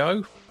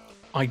 3DO.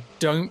 I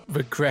don't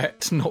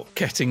regret not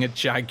getting a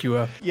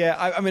Jaguar.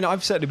 Yeah, I mean,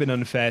 I've certainly been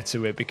unfair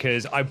to it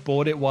because I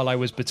bought it while I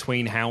was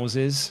between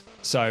houses.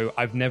 So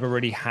I've never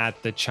really had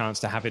the chance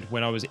to have it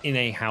when I was in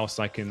a house.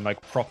 I can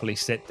like properly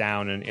sit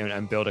down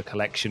and build a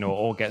collection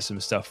or get some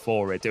stuff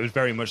for it. It was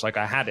very much like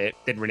I had it,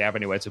 didn't really have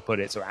anywhere to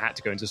put it, so I had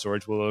to go into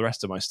storage with all the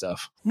rest of my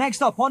stuff.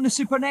 Next up on the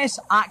Super NES,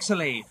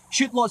 Axelay.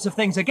 Shoot lots of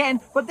things again,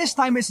 but this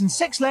time it's in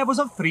 6 levels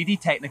of 3D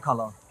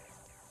Technicolor.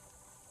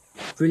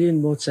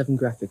 Brilliant Mode 7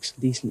 graphics,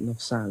 decent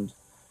enough sound.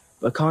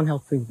 But I can't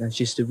help thinking that's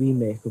just a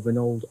remake of an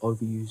old,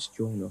 overused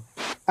genre.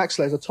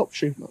 Axelay is a top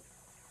shoot 'em up,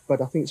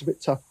 but I think it's a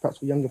bit tough, perhaps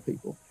for younger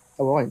people.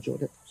 Oh, I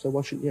enjoyed it, so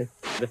why shouldn't you?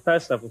 The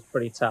first level's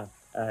pretty tough.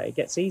 It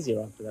gets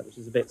easier after that, which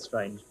is a bit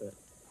strange, but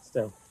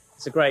still.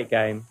 It's a great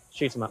game.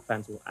 Shoot 'em up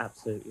fans will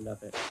absolutely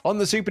love it. On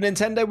the Super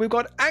Nintendo, we've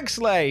got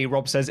Axelay.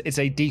 Rob says it's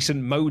a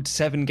decent Mode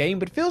 7 game,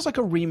 but feels like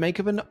a remake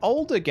of an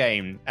older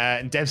game.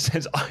 And Dev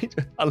says, I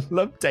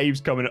love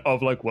Dave's comment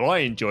of like, well, I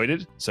enjoyed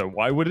it, so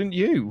why wouldn't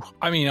you?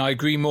 I mean, I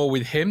agree more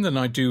with him than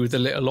I do with the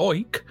little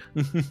oik.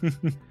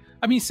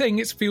 I mean, saying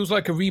it feels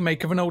like a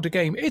remake of an older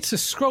game. It's a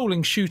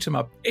scrolling shoot 'em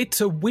up.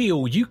 It's a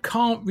wheel. You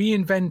can't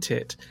reinvent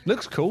it.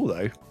 Looks cool,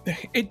 though.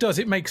 It does.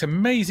 It makes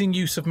amazing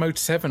use of Mode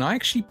 7. I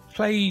actually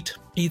played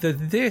either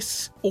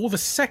this or the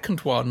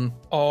second one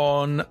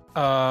on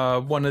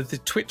one of the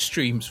Twitch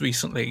streams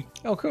recently.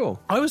 Oh,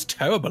 cool. I was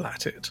terrible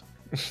at it.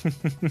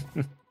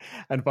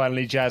 And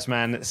finally,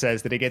 Jazzman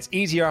says that it gets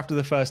easier after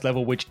the first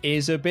level, which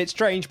is a bit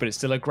strange, but it's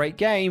still a great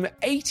game.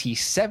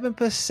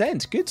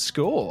 87%. Good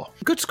score.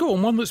 Good score,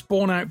 and one that's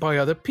borne out by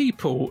other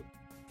people.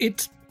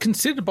 It's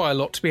considered by a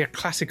lot to be a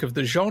classic of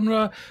the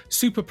genre.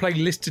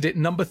 Superplay listed it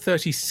number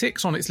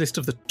 36 on its list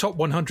of the top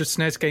 100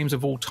 SNES games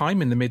of all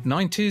time in the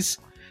mid-90s.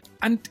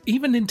 And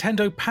even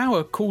Nintendo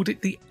Power called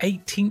it the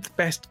 18th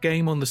best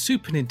game on the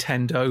Super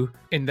Nintendo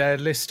in their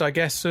list, I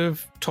guess,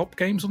 of top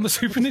games on the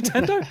Super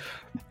Nintendo.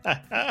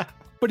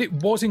 But it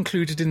was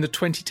included in the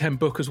 2010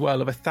 book as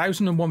well of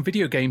 1001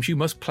 video games you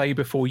must play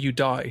before you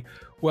die.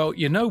 Well,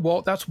 you know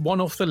what? That's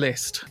one off the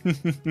list.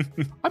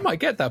 I might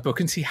get that book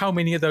and see how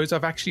many of those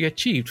I've actually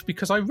achieved,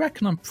 because I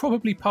reckon I'm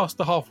probably past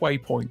the halfway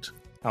point.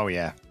 Oh,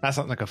 yeah. That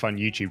sounds like a fun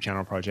YouTube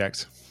channel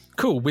project.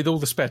 Cool, with all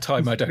the spare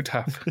time I don't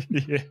have.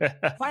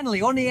 Yeah.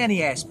 Finally, on the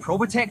NES,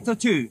 Probotector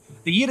 2.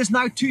 The year is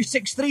now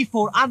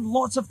 2634 and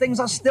lots of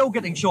things are still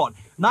getting shot.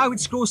 Now it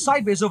scrolls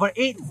sideways over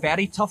 8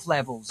 very tough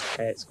levels.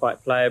 It's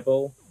quite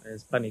playable.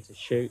 There's plenty to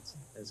shoot.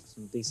 There's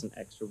some decent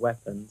extra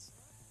weapons.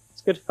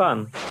 It's good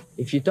fun.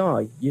 If you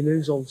die, you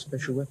lose all the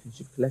special weapons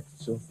you've collected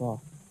so far.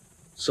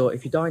 So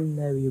if you die in an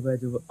area where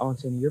there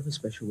aren't any other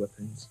special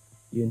weapons,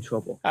 you're in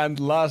trouble. And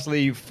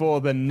lastly,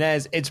 for the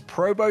NES, it's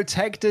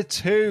Probotector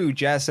 2.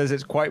 Jazz says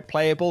it's quite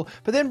playable,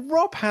 but then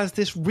Rob has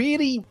this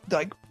really,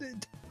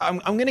 I'm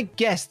going to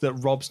guess that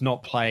Rob's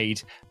not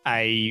played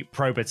a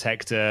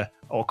Probotector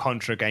or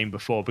Contra game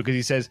before, because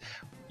he says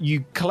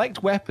you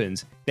collect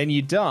weapons, then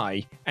you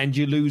die, and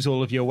you lose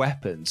all of your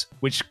weapons,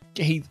 which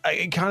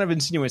it kind of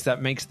insinuates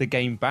that makes the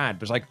game bad.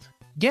 But it's like,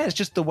 yeah, it's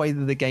just the way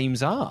that the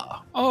games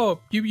are. Oh,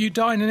 you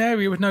die in an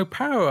area with no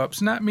power-ups,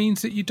 and that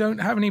means that you don't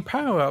have any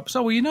power-ups.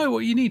 Oh, well, you know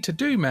what you need to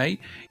do, mate?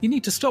 You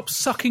need to stop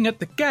sucking at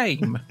the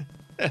game.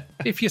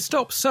 If you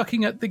stop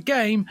sucking at the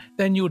game,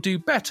 then you'll do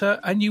better,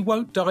 and you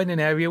won't die in an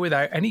area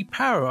without any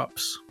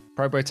power-ups.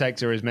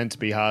 Probotector is meant to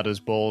be hard as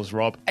balls,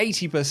 Rob.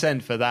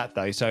 80% for that,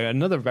 though, so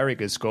another very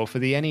good score for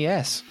the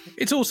NES.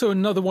 It's also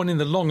another one in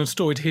the long and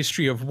storied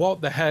history of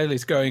what the hell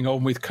is going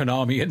on with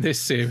Konami in this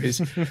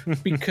series.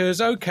 Because,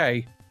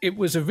 okay, it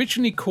was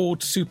originally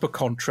called Super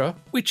Contra,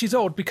 which is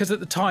odd because at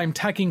the time,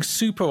 tagging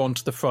Super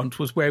onto the front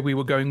was where we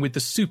were going with the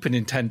Super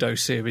Nintendo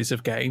series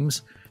of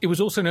games. It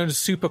was also known as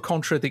Super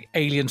Contra The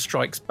Alien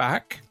Strikes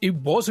Back. It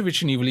was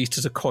originally released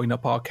as a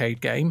coin-up arcade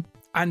game.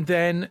 And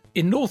then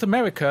in North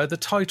America, the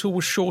title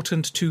was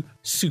shortened to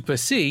Super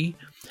C.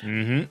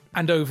 Mm-hmm.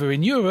 And over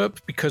in Europe,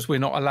 because we're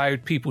not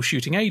allowed people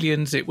shooting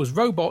aliens, it was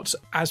robots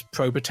as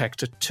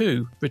Probotector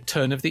 2,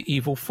 Return of the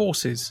Evil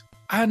Forces.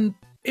 And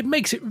it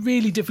makes it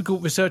really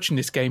difficult researching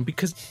this game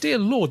because, dear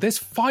Lord, there's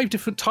 5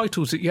 different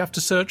titles that you have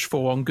to search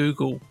for on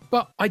Google.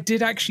 But I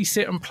did actually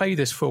sit and play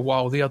this for a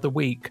while the other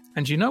week.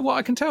 And you know what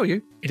I can tell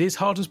you? It is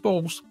hard as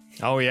balls.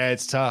 Oh yeah,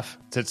 it's tough.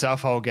 It's a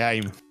tough whole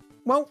game.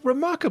 Well,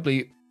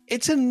 remarkably,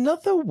 it's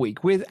another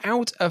week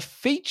without a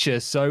feature,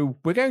 so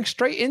we're going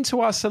straight into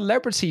our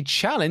celebrity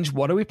challenge.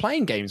 What are we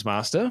playing, Games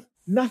Master?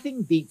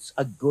 Nothing beats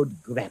a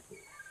good grapple.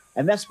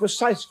 And that's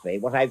precisely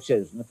what I've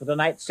chosen for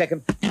tonight's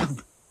second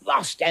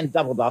Lost and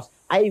Double Lost.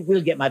 I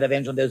will get my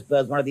revenge on those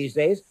birds one of these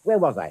days. Where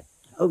was I?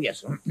 Oh,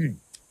 yes.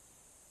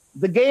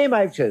 The game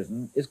I've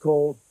chosen is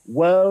called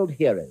World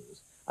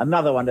Heroes.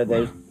 Another one of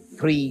those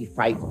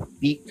free-fight,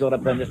 beat your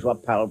opponent to a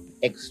pulp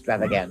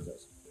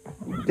extravaganzas.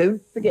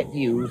 Don't forget to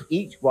use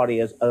each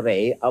warrior's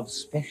array of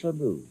special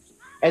moves,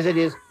 as it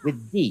is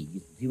with these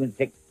that you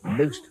inflict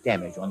most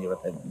damage on your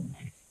opponent.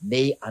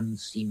 May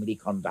unseemly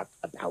conduct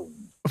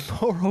abound.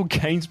 Poor old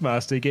Games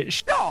Master gets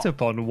shit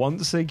upon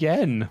once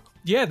again.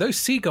 Yeah, those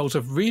seagulls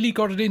have really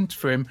got it in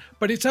for him,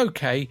 but it's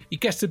okay. He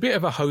gets a bit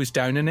of a hose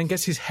down and then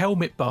gets his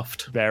helmet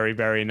buffed. Very,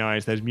 very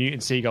nice. Those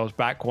mutant seagulls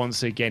back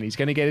once again. He's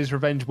going to get his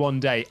revenge one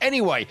day.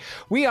 Anyway,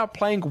 we are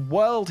playing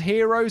World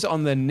Heroes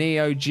on the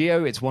Neo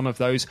Geo. It's one of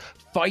those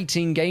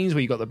fighting games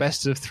where you got the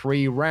best of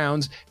 3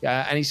 rounds,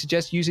 and he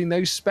suggests using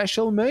those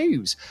special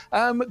moves.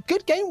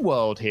 Good game,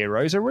 World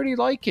Heroes. I really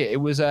like it.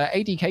 It was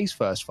ADK's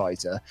first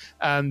fighter.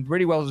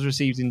 Really well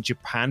received in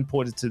Japan,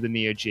 ported to the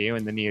Neo Geo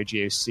and the Neo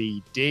Geo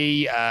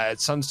CD.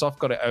 Sunsoft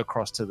got it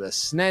across to the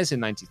SNES in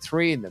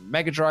 93, and the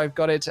Mega Drive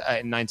got it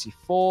in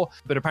 94.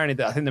 But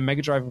apparently, I think the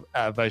Mega Drive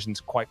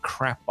version's quite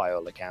crap by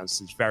all accounts.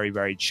 It's very,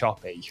 very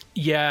choppy.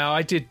 Yeah,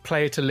 I did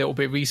play it a little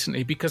bit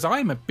recently because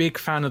I'm a big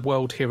fan of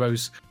World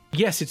Heroes.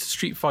 Yes, it's a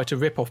Street Fighter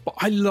ripoff, but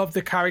I love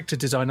the character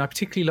design. I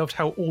particularly loved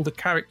how all the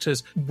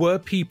characters were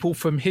people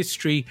from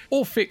history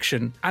or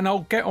fiction. And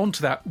I'll get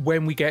onto that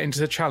when we get into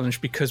the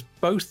challenge, because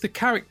both the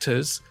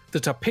characters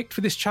that are picked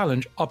for this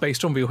challenge are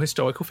based on real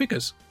historical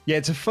figures. Yeah,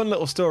 it's a fun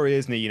little story,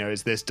 isn't it? You know,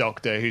 it's this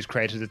doctor who's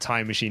created a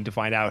time machine to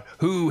find out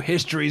who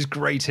history's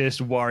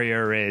greatest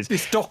warrior is.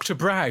 This Dr.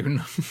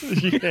 Brown.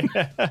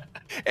 Yeah.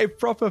 It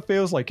proper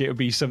feels like it would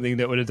be something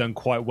that would have done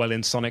quite well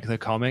in Sonic the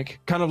Comic.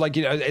 Kind of like,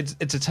 you know, it's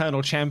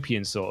Eternal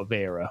Champion sort of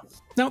era.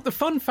 Now, the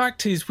fun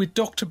fact is with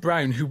Dr.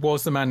 Brown, who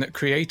was the man that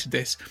created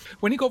this,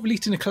 when he got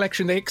released in a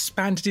collection, they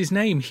expanded his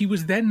name. He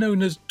was then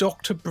known as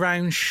Dr.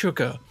 Brown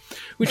Sugar,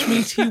 which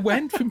means he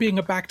went from being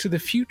a Back to the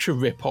Future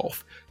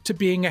ripoff to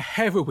being a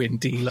heroin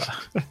dealer.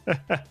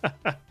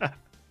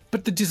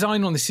 But the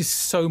design on this is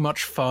so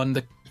much fun.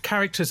 The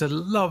characters are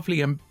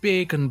lovely and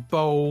big and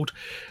bold.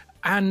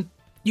 And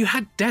you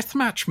had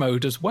deathmatch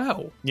mode as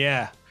well.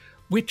 Yeah.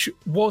 Which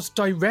was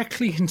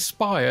directly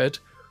inspired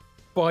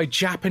by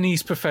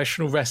Japanese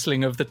professional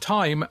wrestling of the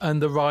time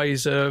and the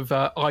rise of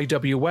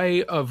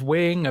IWA, of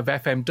Wing, of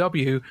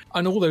FMW,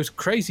 and all those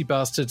crazy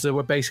bastards that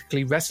were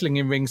basically wrestling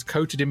in rings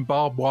coated in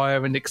barbed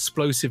wire and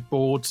explosive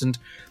boards, and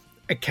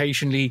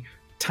occasionally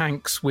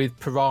tanks with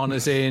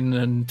piranhas in,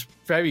 and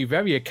very,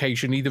 very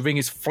occasionally the ring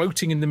is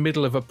floating in the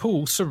middle of a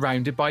pool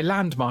surrounded by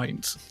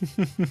landmines.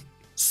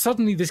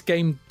 Suddenly this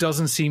game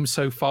doesn't seem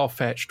so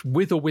far-fetched,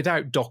 with or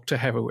without Dr.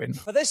 Heroin.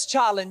 For this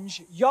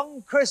challenge,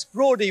 young Chris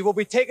Brody will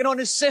be taking on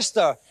his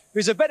sister,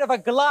 who's a bit of a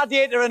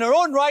gladiator in her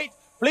own right.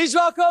 Please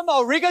welcome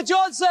Ulrika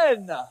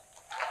Johnson.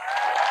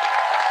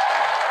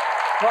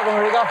 Welcome,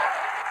 Ulrika.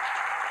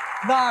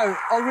 Now,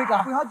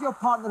 Ulrika, we had your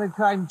partner in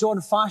crime, John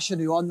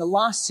Fashanu, on the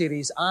last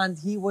series, and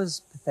he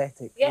was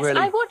pathetic. Yes, really.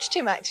 I watched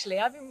him, actually.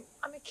 I'm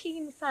a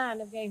keen fan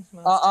of Games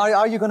Master.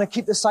 Are you going to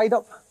keep the side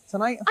up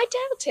tonight? I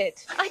doubt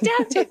it.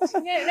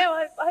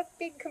 No, I've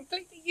been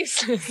completely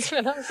useless,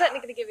 but I'm certainly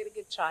going to give it a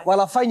good try.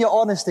 Well, I find your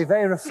honesty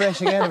very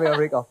refreshing anyway,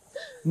 Ulrika.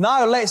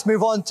 Now let's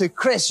move on to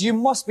Chris. You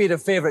must be the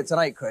favourite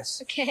tonight,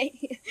 Chris.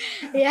 Okay.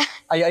 Yeah.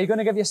 Are you going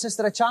to give your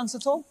sister a chance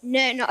at all?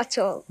 No, not at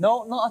all.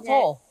 No, not at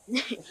all.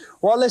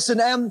 Well, listen,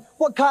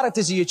 what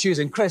characters are you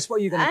choosing? Chris,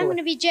 what are you going to do? I'm going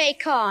to be Jay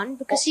Khan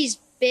because he's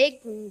big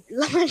and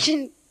large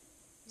and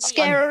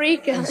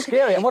scary. And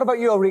scary. And what about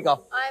you, Ulrika?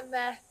 I'm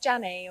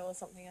Janny or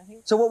something, I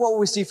think. So what will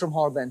we see from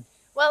her then?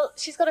 Well,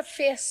 she's got a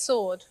fierce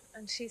sword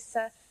and she's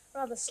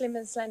rather slim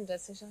and slender,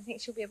 so I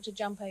think she'll be able to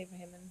jump over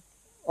him and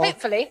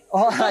hopefully.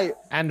 All right.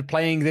 And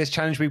playing this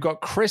challenge, we've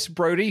got Chris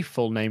Brody,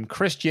 full name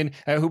Christian,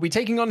 who'll be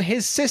taking on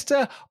his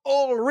sister,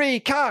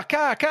 Ulrika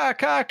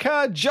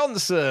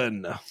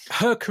Johnson.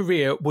 Her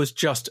career was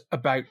just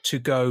about to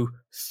go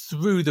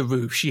through the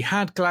roof. She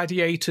had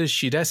Gladiators,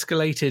 she'd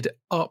escalated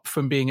up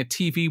from being a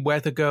TV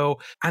weather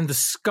girl, and the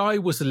sky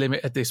was the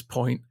limit at this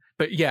point.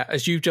 But yeah,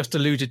 as you just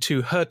alluded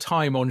to, her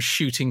time on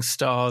Shooting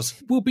Stars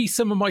will be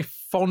some of my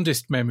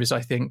fondest memories,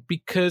 I think,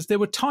 because there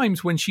were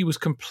times when she was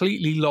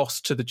completely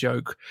lost to the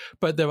joke,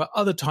 but there were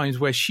other times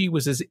where she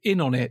was as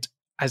in on it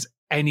as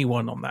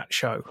anyone on that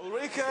show.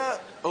 Ulrika,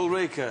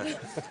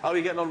 how are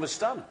you getting on with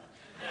Stan?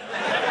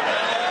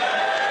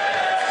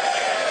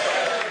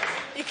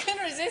 You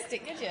couldn't resist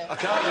it, could you? I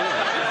can't,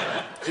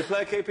 yeah. Did you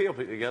play KP Up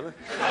It together?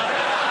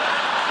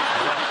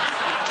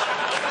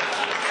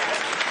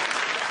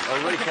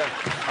 Ulrika,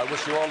 I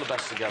wish you all the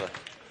best together.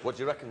 What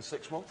do you reckon,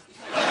 6 months?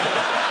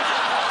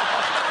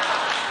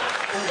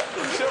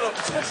 Shut up,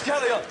 just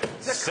carry on.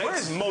 It's a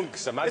quiz. 6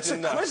 months,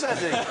 imagine that. It's a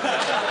quiz,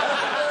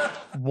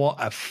 Eddie. What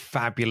a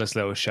fabulous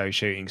little show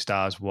Shooting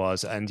Stars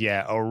was. And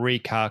yeah,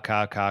 Ulrika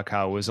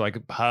was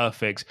like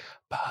perfect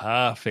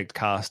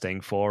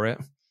casting for it.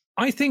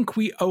 I think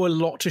we owe a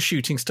lot to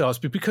Shooting Stars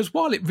because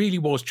while it really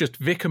was just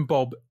Vic and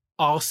Bob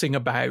arsing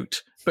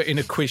about, but in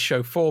a quiz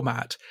show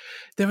format,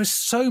 there are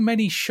so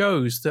many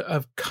shows that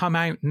have come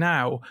out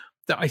now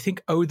that I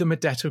think owe them a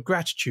debt of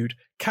gratitude.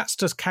 Cats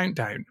Does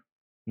Countdown.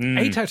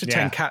 8 out of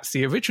 10 Cats,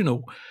 the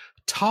original.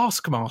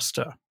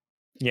 Taskmaster.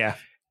 Yeah.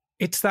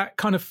 It's that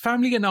kind of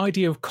family and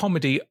idea of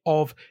comedy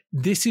of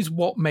this is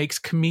what makes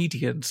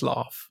comedians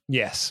laugh.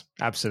 Yes,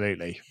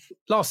 absolutely.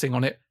 Last thing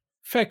on it,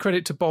 fair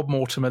credit to Bob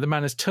Mortimer. The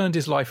man has turned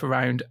his life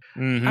around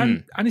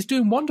and is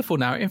doing wonderful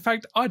now. In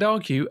fact, I'd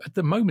argue at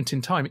the moment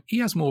in time, he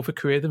has more of a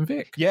career than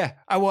Vic. Yeah.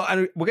 Well,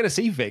 and we're going to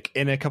see Vic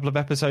in a couple of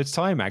episodes'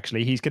 time,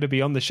 actually. He's going to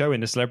be on the show in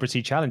the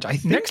Celebrity Challenge. I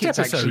think this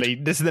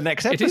is the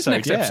next episode. It is the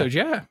next episode,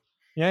 yeah.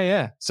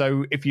 Yeah.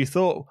 So if you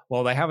thought,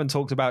 well, they haven't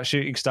talked about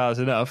Shooting Stars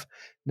enough,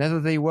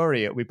 never they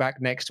worry, it'll be back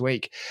next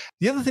week.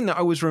 The other thing that I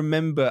always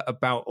remember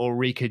about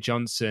Ulrika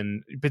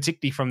Johnson,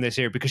 particularly from this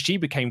era, because she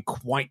became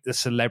quite the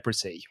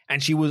celebrity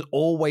and she was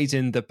always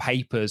in the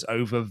papers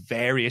over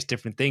various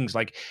different things.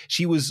 Like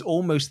she was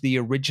almost the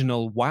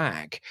original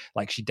wag.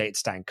 Like she dated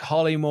Stan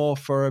Collymore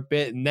for a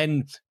bit. And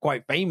then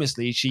quite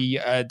famously, she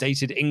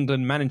dated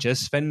England manager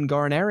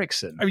Sven-Goran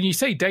Eriksson. I mean, you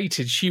say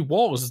dated, she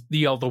was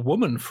the other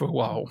woman for a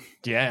while.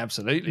 Yeah,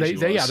 absolutely.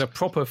 They had a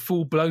proper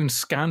full-blown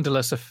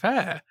scandalous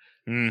affair.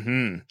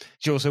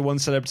 She also won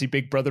Celebrity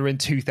Big Brother in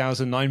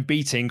 2009,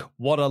 beating,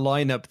 what a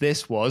lineup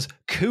this was,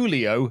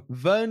 Coolio,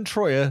 Vern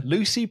Troyer,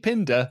 Lucy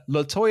Pinder,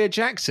 LaToya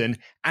Jackson,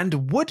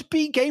 and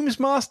would-be Games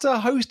Master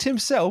host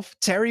himself,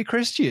 Terry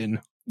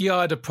Christian. Yeah,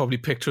 I'd have probably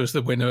picked her as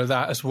the winner of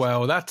that as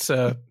well. That's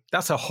a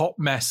hot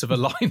mess of a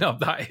lineup,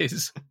 that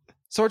is.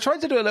 So I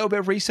tried to do a little bit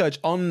of research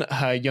on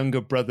her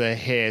younger brother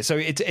here. So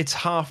it's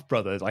half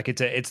brother, like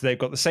it's they've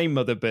got the same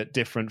mother but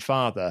different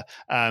father,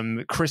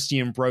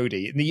 Christian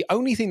Brody. And the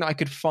only thing that I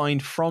could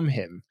find from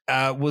him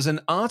was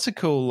an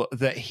article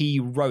that he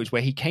wrote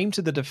where he came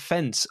to the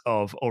defense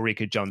of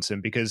Ulrika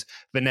Johnson because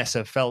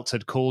Vanessa Feltz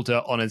had called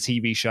her on a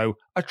TV show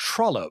a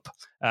trollop.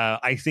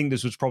 I think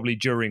this was probably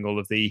during all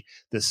of the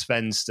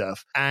Sven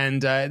stuff.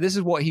 And this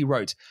is what he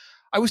wrote.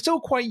 I was still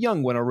quite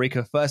young when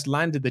Ulrika first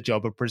landed the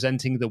job of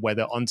presenting the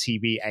weather on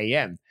TV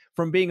AM.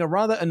 From being a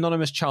rather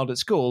anonymous child at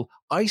school,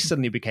 I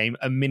suddenly became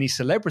a mini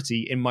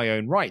celebrity in my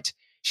own right.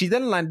 She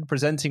then landed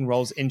presenting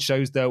roles in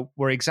shows that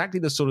were exactly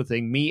the sort of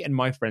thing me and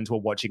my friends were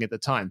watching at the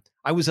time.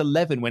 I was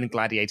 11 when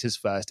Gladiators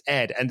first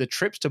aired, and the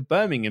trips to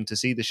Birmingham to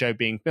see the show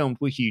being filmed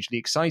were hugely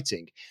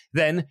exciting.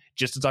 Then,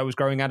 just as I was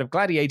growing out of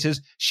Gladiators,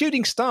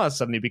 Shooting Stars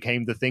suddenly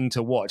became the thing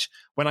to watch.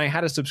 When I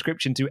had a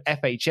subscription to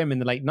FHM in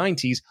the late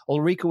 90s,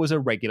 Ulrika was a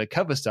regular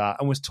cover star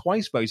and was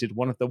twice voted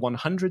one of the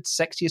 100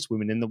 sexiest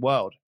women in the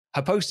world.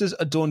 Her posters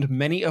adorned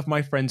many of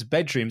my friends'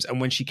 bedrooms, and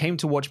when she came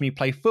to watch me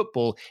play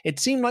football, it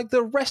seemed like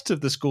the rest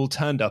of the school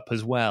turned up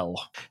as well.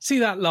 See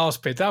that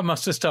last bit? That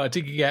must have started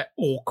to get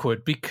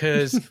awkward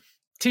because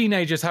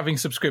teenagers having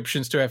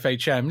subscriptions to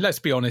FHM, let's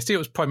be honest, it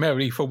was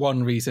primarily for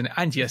one reason,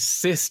 and your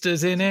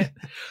sister's in it.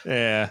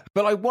 Yeah.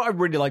 But what I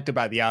really liked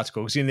about the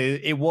article, because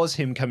it was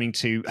him coming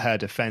to her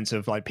defense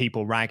of like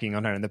people ragging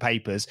on her in the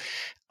papers.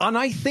 And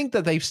I think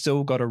that they've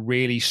still got a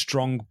really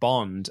strong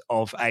bond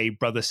of a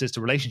brother-sister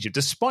relationship,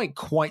 despite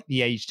quite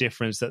the age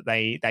difference that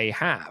they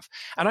have.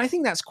 And I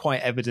think that's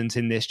quite evident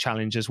in this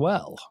challenge as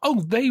well.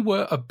 Oh, they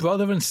were a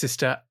brother and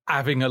sister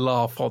having a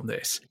laugh on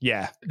this.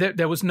 Yeah.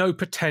 There was no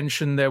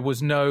pretension. There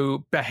was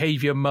no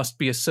behavior must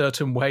be a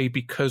certain way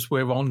because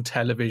we're on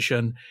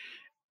television.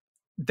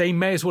 They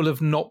may as well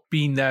have not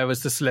been there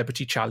as the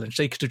celebrity challenge.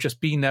 They could have just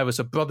been there as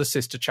a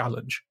brother-sister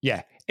challenge.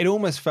 Yeah, it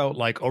almost felt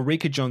like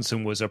Ulrika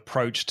Jonsson was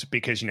approached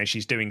because,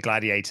 she's doing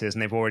Gladiators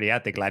and they've already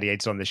had the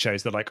Gladiators on the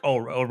shows. They're like,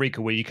 oh,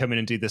 Ulrika, will you come in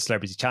and do the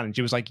celebrity challenge?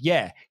 It was like,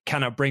 yeah,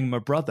 can I bring my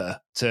brother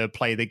to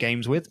play the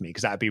games with me?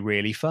 Because that'd be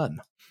really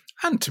fun.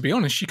 And to be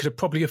honest, she could have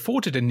probably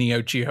afforded a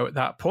Neo Geo at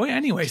that point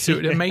anyway, so it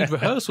would have made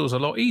rehearsals a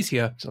lot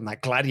easier. It's on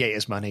that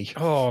Gladiators money.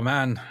 Oh,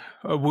 man.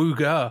 A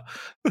wooga.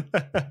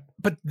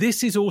 But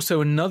this is also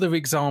another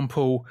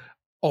example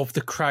of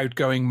the crowd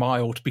going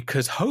mild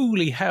because,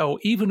 holy hell,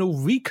 even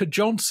Ulrika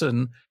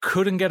Jonsson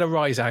couldn't get a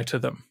rise out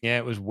of them. Yeah,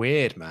 it was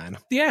weird, man.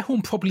 The air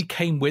horn probably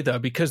came with her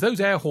because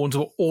those air horns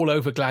were all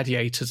over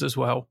Gladiators as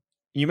well.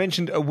 You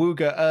mentioned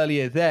Awuga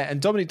earlier there,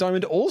 and Dominic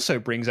Diamond also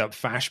brings up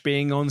Fash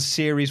being on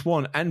Series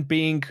 1 and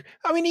being...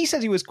 he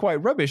said he was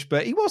quite rubbish,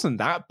 but he wasn't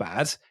that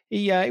bad.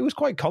 He was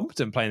quite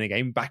competent playing the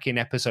game back in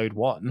Episode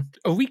 1.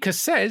 Ulrika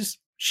says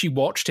she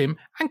watched him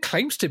and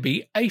claims to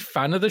be a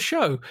fan of the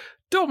show.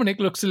 Dominic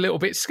looks a little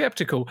bit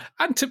sceptical,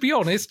 and to be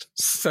honest,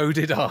 so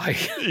did I.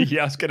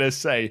 Yeah, I was going to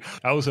say,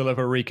 I also love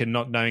Ulrika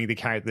not knowing the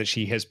character that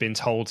she has been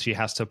told she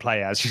has to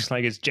play as. She's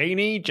like, it's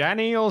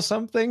Janie or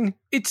something?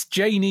 It's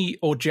Janie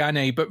or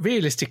Janie, but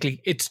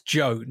realistically, it's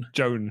Joan.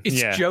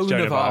 It's Joan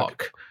of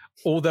Arc.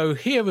 Although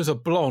here as a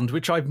blonde,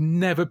 which I've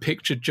never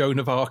pictured Joan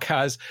of Arc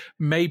as,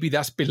 maybe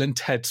that's Bill and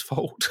Ted's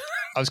fault.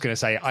 I was going to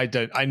say,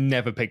 I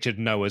never pictured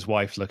Noah's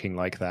wife looking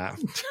like that.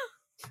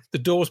 The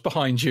door's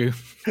behind you.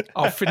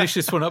 I'll finish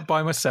this one up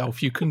by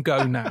myself. You can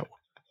go now.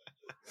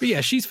 But yeah,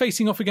 she's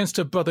facing off against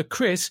her brother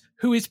Chris,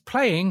 who is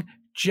playing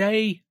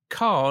Jay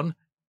Khan,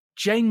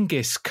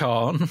 Genghis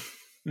Khan,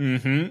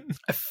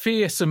 a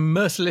fierce and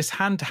merciless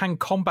hand-to-hand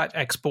combat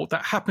export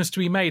that happens to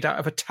be made out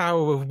of a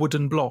tower of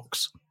wooden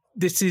blocks.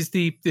 This is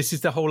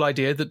the whole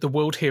idea that the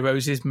World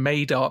Heroes is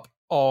made up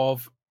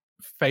of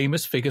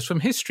famous figures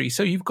from history.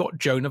 So you've got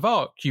Joan of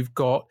Arc, you've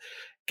got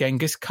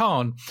Genghis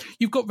Khan,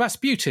 you've got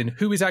Rasputin,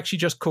 who is actually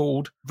just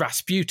called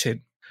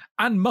Rasputin,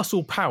 and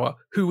Muscle Power,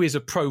 who is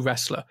a pro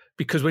wrestler.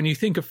 Because when you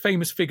think of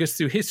famous figures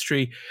through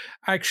history,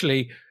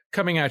 actually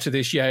coming out of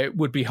this, it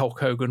would be Hulk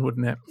Hogan,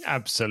 wouldn't it?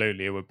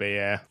 Absolutely, it would be,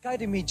 yeah.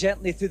 Guiding me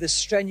gently through the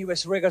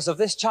strenuous rigours of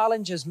this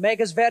challenge is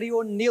Mega's very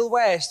own Neil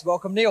West.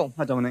 Welcome, Neil.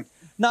 Hi, Dominic.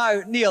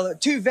 Now, Neil,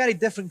 two very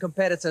different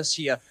competitors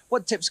here.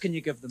 What tips can you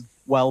give them?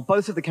 Well,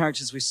 both of the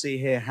characters we see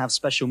here have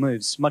special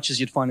moves, much as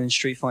you'd find in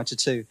Street Fighter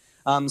 2.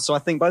 So I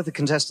think both the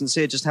contestants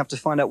here just have to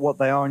find out what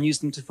they are and use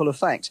them to full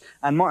effect.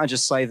 And might I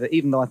just say that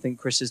even though I think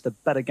Chris is the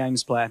better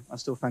games player, I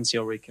still fancy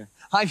Ulrika.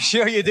 I'm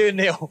sure you do,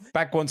 Neil.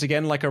 Back once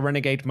again like a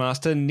renegade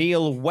master,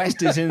 Neil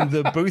West is in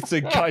the booth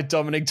to guide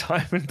Dominic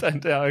Diamond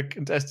and our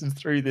contestants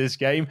through this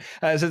game.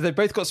 So they've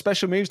both got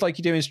special moves like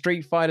you do in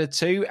Street Fighter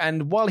 2,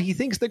 and while he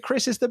thinks that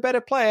Chris is the better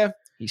player,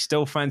 he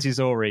still fancies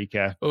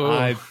Ulrika. Oh.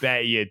 I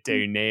bet you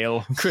do,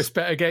 Neil. Chris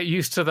better get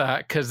used to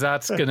that, because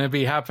that's going to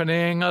be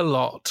happening a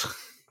lot.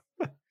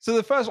 So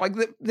the first,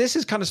 this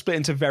is kind of split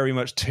into very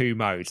much two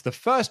modes. The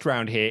first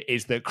round here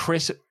is that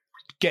Chris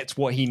gets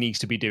what he needs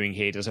to be doing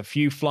here. Does a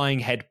few flying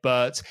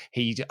headbutts.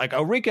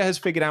 Ulrika has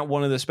figured out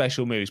one of the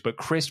special moves, but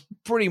Chris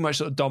pretty much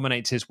sort of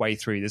dominates his way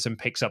through this and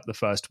picks up the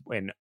first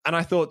win. And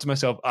I thought to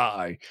myself,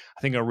 I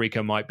think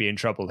Ulrika might be in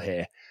trouble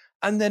here.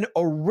 And then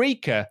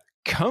Ulrika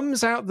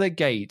comes out the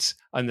gate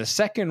in the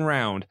second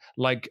round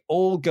like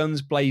all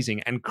guns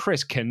blazing, and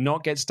Chris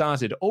cannot get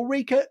started.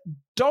 Ulrika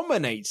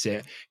dominates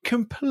it,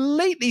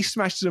 completely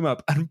smashes him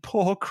up, and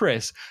poor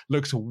Chris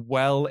looks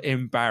well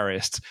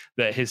embarrassed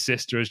that his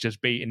sister has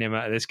just beaten him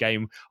out of this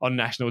game on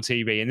national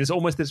TV. And there's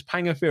almost this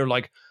pang of fear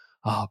like,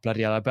 oh,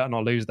 bloody hell, I better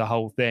not lose the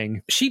whole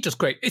thing. She does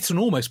great. It's an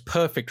almost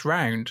perfect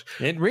round.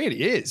 It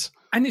really is.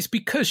 And it's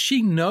because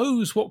she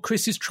knows what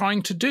Chris is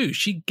trying to do.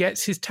 She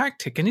gets his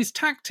tactic, and his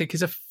tactic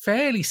is a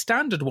fairly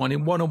standard one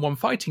in one-on-one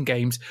fighting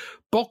games.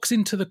 Box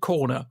into the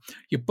corner.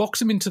 You box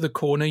them into the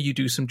corner, you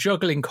do some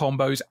juggling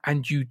combos,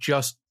 and you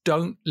just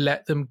don't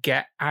let them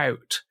get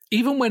out.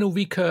 Even when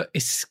Ulrika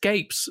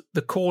escapes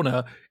the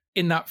corner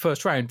in that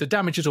first round, the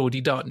damage is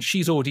already done.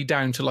 She's already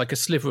down to like a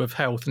sliver of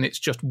health, and it's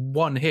just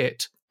one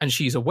hit, and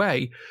she's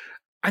away.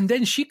 And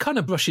then she kind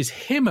of brushes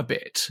him a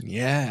bit.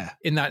 Yeah.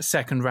 In that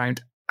second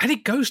round. And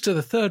it goes to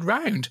the third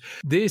round.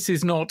 This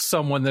is not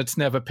someone that's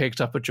never picked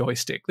up a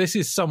joystick. This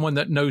is someone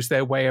that knows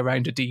their way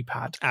around a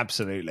D-pad.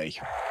 Absolutely.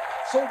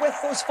 So with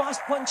those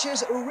fast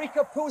punches,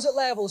 Ulrika pulls it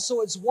level,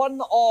 so it's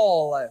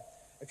 1-1.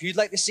 If you'd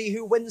like to see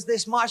who wins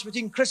this match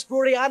between Chris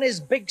Brody and his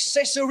big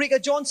sis Ulrika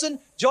Jonsson,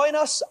 join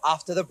us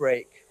after the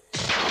break.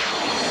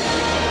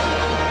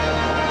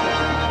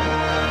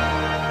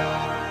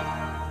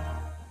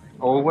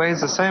 Always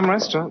the same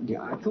restaurant?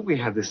 Yeah, I thought we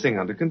had this thing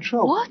under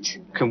control. What?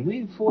 Can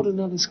we afford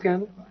another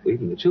scandal?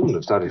 Even the children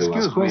have started to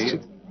ask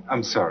questions.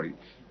 I'm sorry.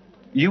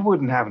 You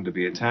wouldn't happen to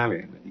be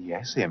Italian.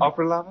 Yes, him.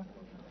 Opera lover?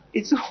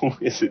 It's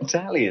always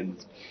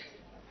Italians.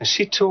 Has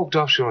she talked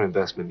offshore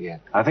investment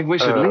yet? I think we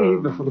should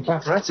leave before the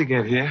paparazzi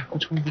get here.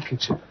 Which way is the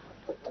kitchen?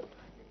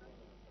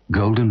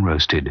 Golden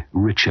roasted,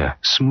 richer,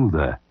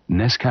 smoother.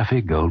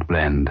 Nescafe Gold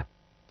Blend.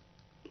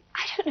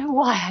 I don't know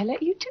why I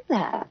let you do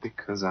that.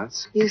 Because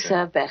that's... You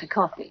serve better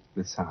coffee.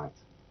 Besides,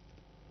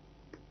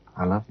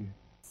 I love you.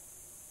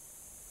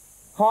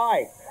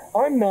 Hi,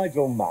 I'm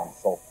Nigel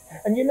Mansell.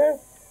 And you know,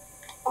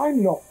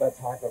 I'm not the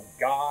type of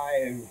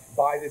guy who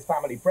buys his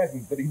family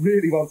presents that he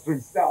really wants for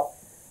himself.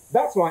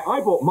 That's why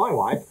I bought my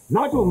wife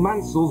Nigel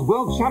Mansell's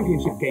World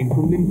Championship game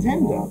from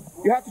Nintendo.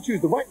 You have to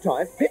choose the right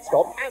tyre, pit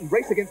stop, and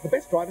race against the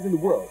best drivers in the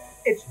world.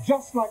 It's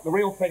just like the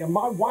real thing, and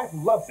my wife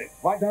loves it.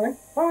 Right, darling?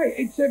 Hi,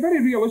 it's very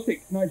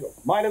realistic, Nigel.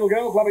 My little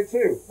girls love it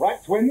too. Right,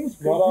 twins?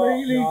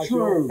 Completely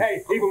true.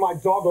 Hey, even my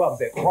dog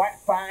loves it. Right,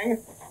 Fang?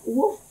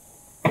 Woof.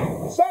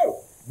 So,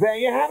 there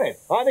you have it.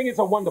 I think it's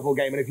a wonderful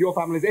game, and if your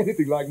family's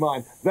anything like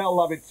mine, they'll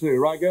love it too.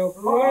 Right, girls?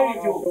 Right.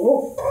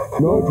 Nigel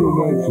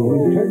Mansell,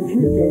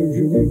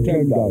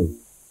 Nintendo.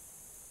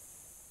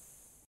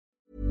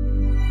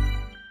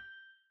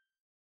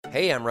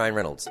 Hey, I'm Ryan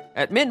Reynolds.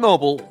 At Mint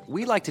Mobile,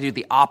 we like to do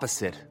the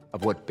opposite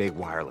of what Big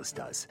Wireless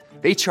does.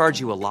 They charge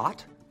you a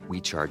lot,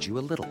 we charge you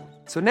a little.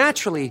 So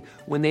naturally,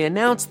 when they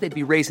announced they'd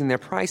be raising their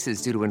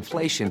prices due to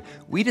inflation,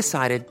 we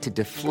decided to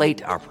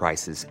deflate our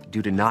prices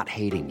due to not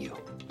hating you.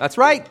 That's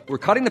right. We're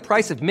cutting the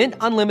price of Mint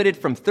Unlimited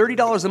from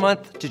 $30 a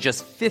month to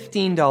just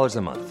 $15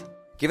 a month.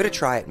 Give it a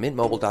try at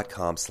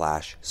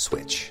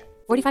mintmobile.com/switch.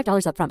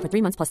 $45 up front for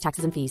 3 months plus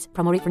taxes and fees.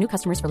 Promo rate for new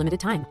customers for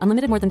limited time.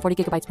 Unlimited more than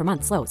 40 gigabytes per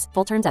month. Slows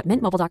full terms at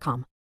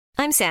mintmobile.com.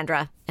 I'm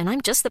Sandra, and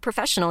I'm just the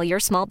professional your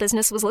small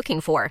business was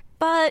looking for.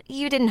 But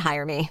you didn't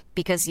hire me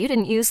because you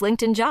didn't use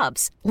LinkedIn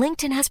Jobs.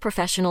 LinkedIn has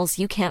professionals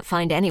you can't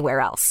find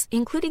anywhere else,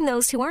 including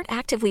those who aren't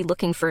actively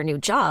looking for a new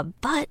job,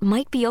 but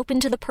might be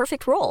open to the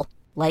perfect role,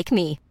 like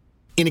me.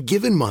 In a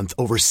given month,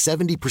 over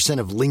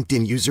 70% of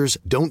LinkedIn users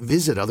don't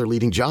visit other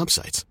leading job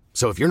sites.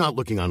 So if you're not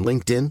looking on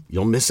LinkedIn,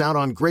 you'll miss out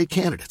on great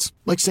candidates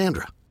like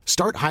Sandra.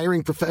 Start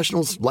hiring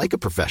professionals like a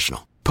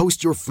professional.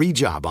 Post your free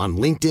job on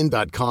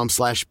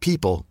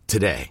linkedin.com/people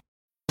today.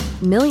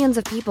 Millions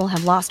of people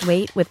have lost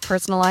weight with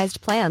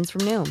personalized plans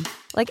from Noom.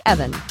 Like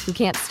Evan, who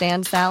can't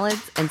stand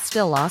salads and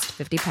still lost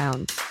 50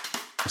 pounds.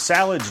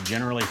 Salads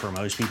generally for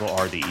most people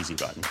are the easy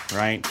button,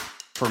 right?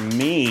 For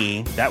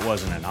me, that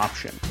wasn't an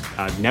option.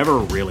 I never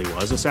really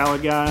was a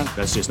salad guy.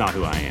 That's just not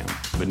who I am.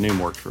 But Noom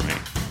worked for me.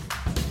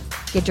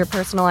 Get your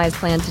personalized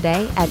plan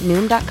today at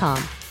Noom.com.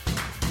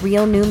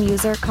 Real Noom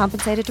user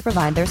compensated to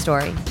provide their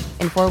story.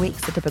 In 4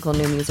 weeks, the typical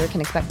Noom user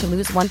can expect to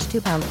lose 1 to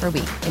 2 pounds per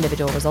week.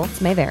 Individual results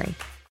may vary.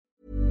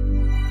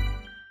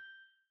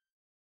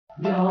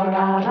 You're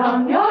out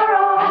on your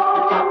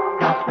own.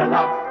 Got the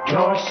love.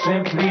 You're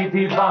simply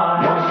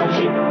divine. You're so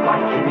chic,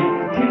 like you need.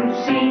 You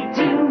see,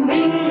 to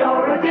me,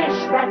 you're a dish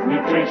that's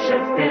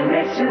nutritious,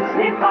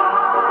 deliciously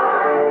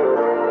fine.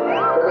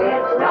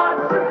 It's not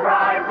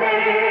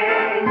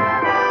surprising.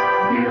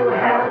 You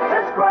helped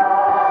us grow.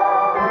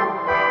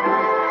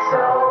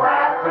 So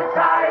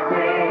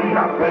appetizing.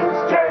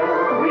 Nothing's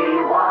changed. We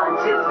want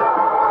you so.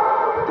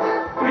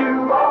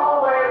 You've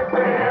always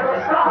been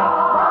a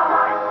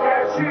star.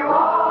 Yes, you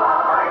are.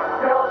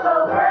 Feel so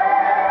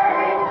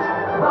great.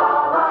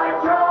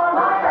 Marmite, you're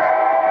my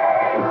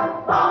name.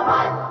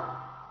 Marmite.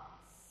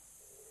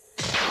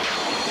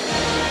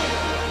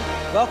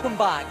 Welcome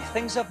back.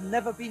 Things have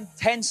never been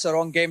tenser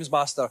on Games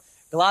Master.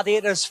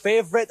 Gladiator's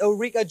favourite,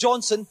 Ulrika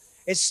Johnson,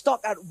 is stuck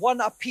at 1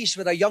 apiece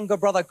with her younger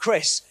brother,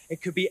 Chris.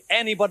 It could be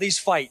anybody's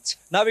fight.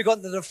 Now we got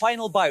into the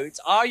final bout.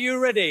 Are you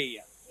ready?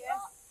 Yes.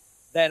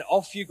 Then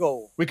off you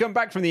go. We come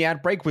back from the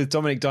ad break with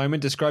Dominic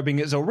Diamond describing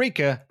his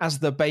Ulrika as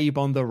the babe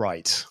on the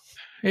right.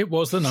 It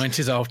was the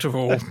 90s after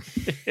all.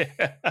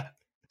 Yeah.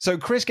 So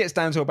Chris gets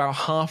down to about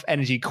half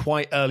energy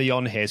quite early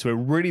on here, so it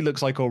really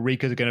looks like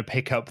Ulrika's going to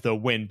pick up the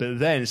win, but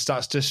then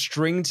starts to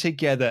string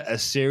together a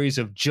series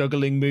of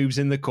juggling moves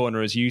in the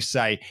corner, as you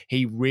say.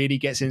 He really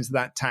gets into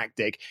that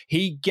tactic.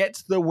 He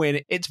gets the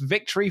win. It's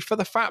victory for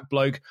the fat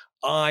bloke.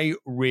 I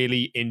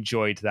really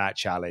enjoyed that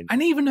challenge.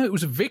 And even though it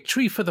was a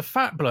victory for the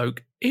fat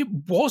bloke, it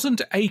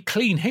wasn't a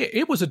clean hit.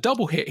 It was a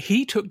double hit.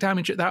 He took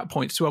damage at that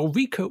point, so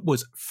Ulrika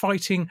was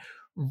fighting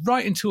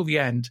right until the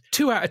end.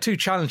 2 out of 2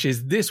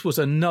 challenges. This was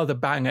another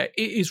banger.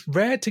 It is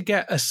rare to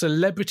get a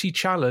celebrity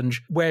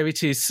challenge where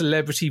it is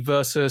celebrity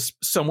versus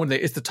someone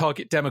that is the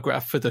target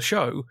demographic for the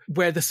show,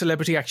 where the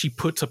celebrity actually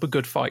puts up a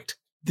good fight.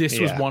 This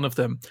was one of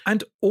them.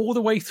 And all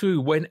the way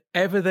through,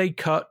 whenever they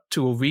cut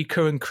to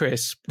Ulrika and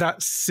Chris,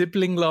 that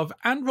sibling love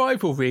and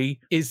rivalry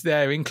is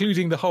there,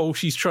 including the whole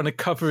she's trying to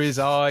cover his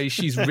eyes,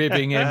 she's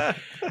ribbing him.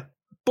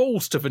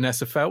 Balls to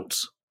Vanessa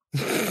Feltz.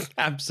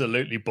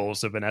 Absolutely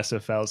balls to Vanessa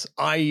Feltz.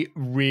 I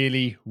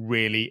really,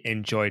 really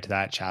enjoyed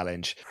that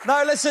challenge.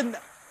 Now listen,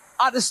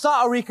 at the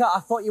start, Ulrika, I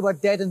thought you were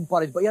dead and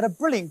buried, but you had a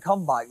brilliant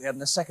comeback there in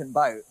the second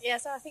bout. Yeah,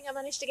 so I think I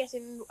managed to get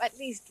in at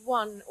least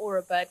one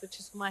Aura Bird, which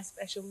is my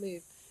special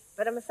move.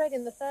 But I'm afraid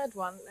in the third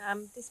one,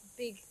 this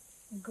big,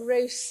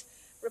 gross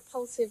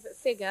repulsive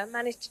figure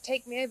managed to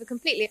take me over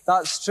completely.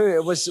 That's true.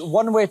 It was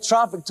one-way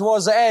traffic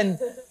towards the end.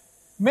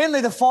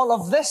 Mainly the fault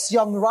of this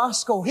young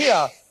rascal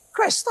here.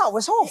 Chris, that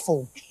was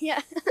awful.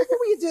 Yeah. What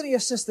were you doing to your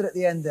sister at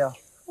the end there?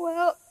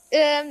 Well,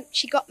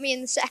 she got me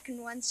in the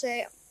second one, so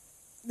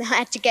I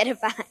had to get her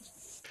back.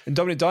 And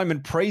Dominic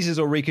Diamond praises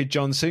Ulrika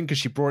Jonsson because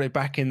she brought it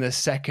back in the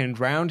second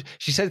round.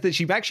 She says that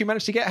she actually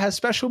managed to get her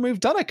special move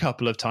done a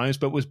couple of times,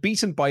 but was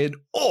beaten by an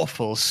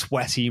awful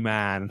sweaty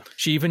man.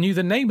 She even knew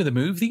the name of the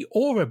move, the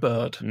Aura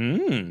Bird.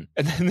 And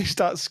then they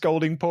start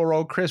scolding poor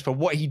old Chris for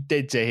what he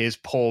did to his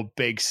poor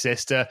big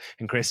sister.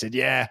 And Chris said,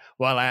 yeah,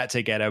 well, I had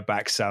to get her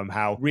back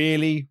somehow.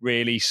 Really,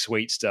 really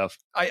sweet stuff.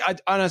 I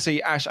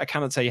honestly, Ash, I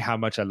cannot tell you how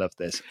much I love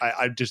this.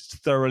 I just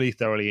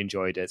thoroughly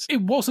enjoyed it.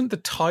 It wasn't the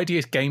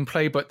tidiest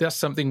gameplay, but that's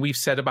something we've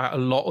said about a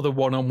lot of the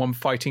one-on-one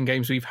fighting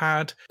games we've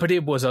had. But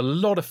it was a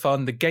lot of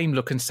fun. The game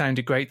looked and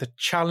sounded great. The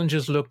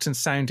challenges looked and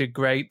sounded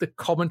great. The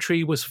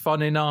commentary was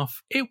fun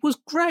enough. It was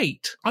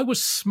great. I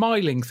was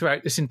smiling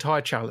throughout this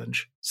entire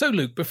challenge. So,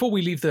 Luke, before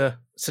we leave the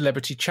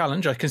celebrity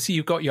challenge, I can see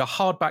you've got your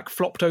hardback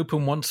flopped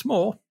open once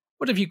more.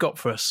 What have you got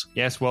for us?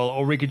 Yes, well,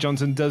 Ulrika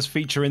Jonsson does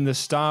feature in the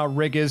Star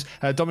Riggers.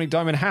 Dominic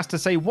Diamond has to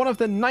say one of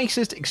the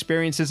nicest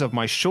experiences of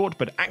my short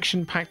but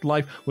action-packed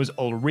life was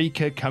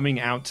Ulrika coming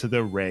out to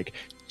the rig.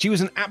 She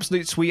was an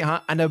absolute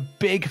sweetheart and a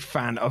big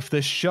fan of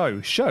the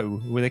show.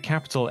 Show with a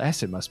capital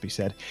S, it must be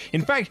said.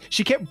 In fact,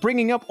 she kept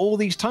bringing up all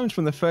these times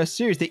from the first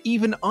series that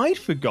even I'd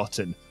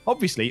forgotten.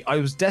 Obviously, I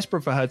was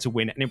desperate for her to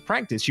win, and in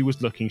practice, she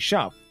was looking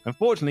sharp.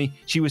 Unfortunately,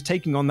 she was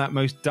taking on that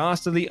most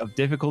dastardly of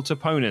difficult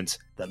opponents,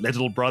 the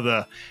little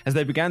brother. As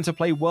they began to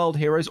play World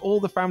Heroes, all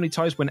the family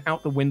ties went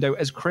out the window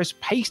as Chris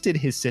pasted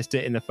his sister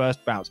in the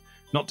first bout.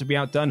 Not to be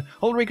outdone,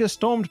 Ulrika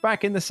stormed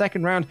back in the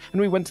second round, and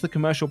we went to the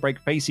commercial break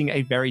facing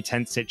a very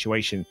tense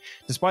situation.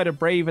 Despite a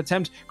brave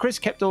attempt, Chris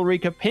kept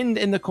Ulrika pinned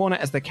in the corner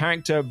as the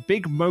character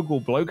Big Mogul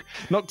Bloke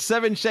knocked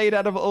 7 shade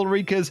out of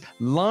Ulrika's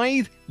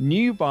lithe,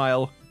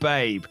 nubile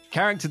babe.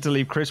 Character to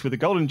leave Chris with a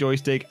golden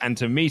joystick, and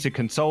to me to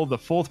console the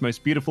 4th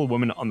most beautiful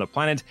woman on the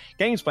planet.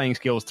 Games playing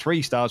skills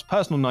 3 stars,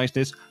 personal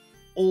niceness,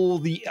 all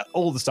the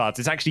stars.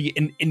 It's actually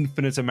an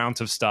infinite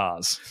amount of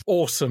stars.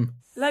 Awesome.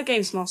 Hello,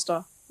 Games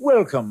Master.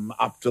 Welcome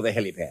up to the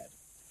helipad.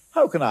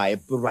 How can I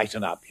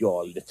brighten up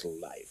your little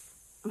life?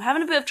 I'm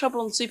having a bit of trouble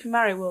on Super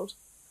Mario World.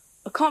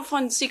 I can't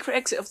find the secret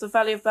exit of the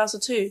Valley of Bowser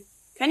 2.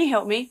 Can you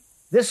help me?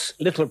 This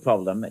little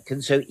problem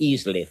can so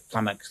easily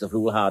flummox the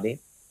foolhardy.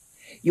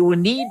 You will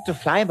need to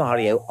fly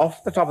Mario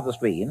off the top of the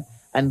screen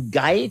and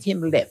guide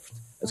him left,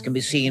 as can be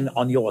seen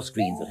on your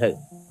screens at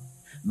home.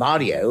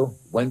 Mario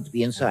won't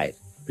be in sight,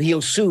 but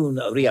he'll soon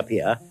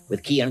reappear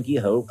with key and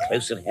keyhole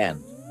close at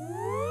hand.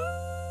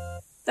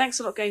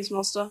 Thanks a lot, Games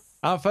Master.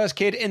 Our first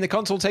kid in the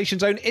consultation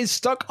zone is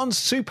stuck on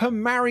Super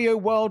Mario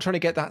World trying to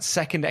get that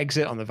second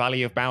exit on the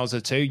Valley of Bowser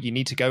 2. You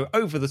need to go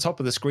over the top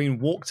of the screen,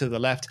 walk to the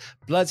left.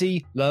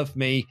 Bloody love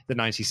me, the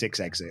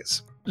 96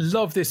 exits.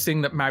 Love this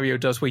thing that Mario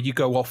does where you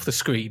go off the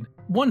screen.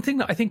 One thing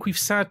that I think we've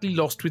sadly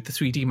lost with the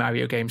 3D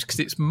Mario games, because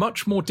it's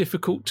much more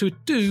difficult to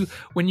do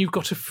when you've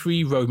got a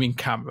free roaming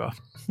camera.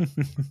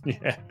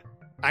 Yeah.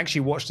 I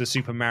actually watched the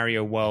Super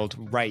Mario World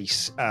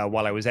race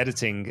while I was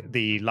editing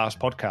the last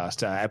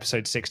podcast,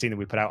 episode 16 that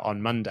we put out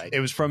on Monday. It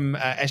was from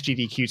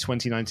SGDQ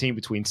 2019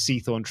 between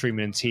Seathorn,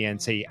 Truman, and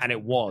TNT, and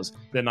it was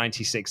the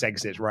 96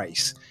 exit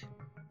race.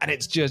 And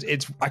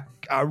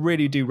I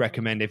really do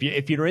recommend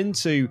if you're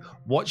into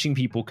watching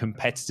people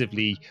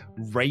competitively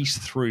race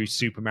through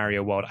Super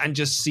Mario World and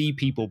just see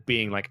people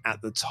being like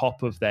at the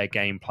top of their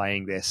game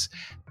playing this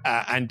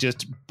and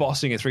just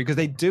bossing it through, because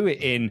they do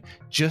it in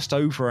just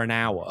over an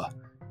hour.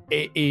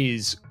 It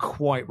is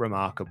quite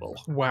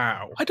remarkable.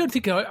 Wow. I don't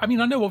think, I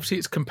know obviously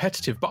it's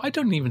competitive, but I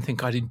don't even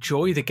think I'd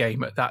enjoy the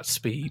game at that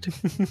speed.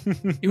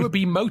 It would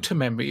be motor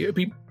memory.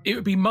 It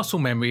would be muscle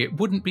memory. It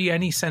wouldn't be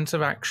any sense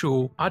of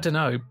actual, I don't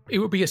know. It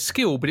would be a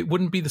skill, but it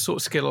wouldn't be the sort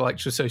of skill I like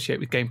to associate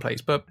with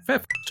gameplays. But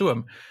fair to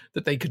them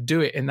that they could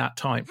do it in that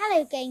time.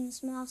 Hello, Games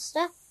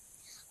Master.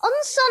 On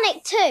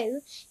Sonic 2,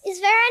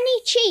 is there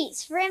any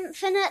cheats for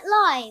infinite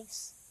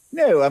lives?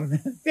 No,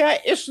 there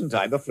isn't,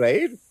 I'm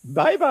afraid.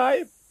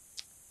 Bye-bye.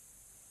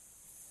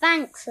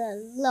 Thanks a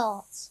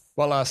lot.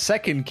 Well, our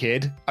second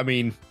kid,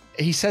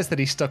 he says that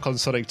he's stuck on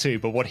Sonic 2,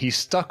 but what he's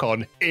stuck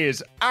on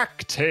is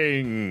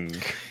acting.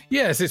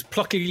 Yes, this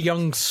plucky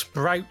young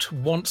sprout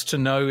wants to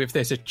know if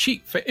there's a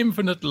cheat for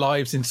infinite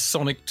lives in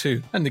Sonic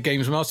 2. And the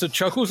Games Master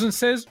chuckles and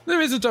says, there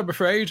isn't, I'm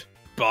afraid.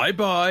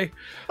 Bye-bye.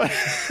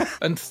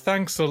 And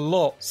thanks a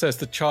lot, says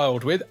the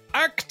child with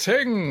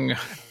acting.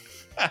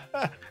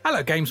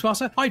 Hello, Games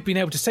Master. I've been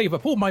able to save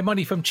up all my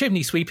money from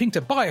chimney sweeping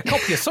to buy a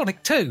copy of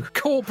Sonic 2.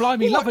 Cool,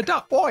 blimey, love a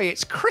duck. Boy,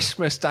 it's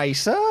Christmas Day,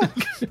 sir.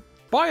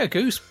 Buy a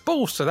goose,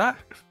 balls to that.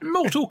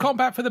 Mortal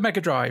Kombat for the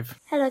Mega Drive.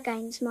 Hello,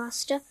 Games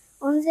Master.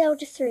 On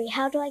Zelda 3,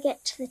 how do I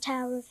get to the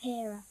Tower of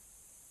Hera?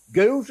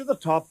 Go to the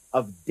top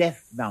of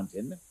Death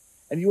Mountain,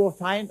 and you will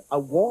find a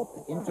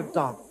warp into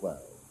Dark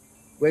World,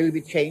 where you'll be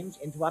changed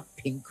into a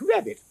pink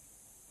rabbit.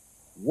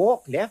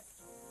 Walk left,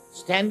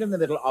 stand in the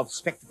middle of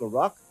Spectacle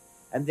Rock,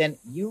 and then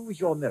use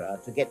your mirror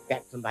to get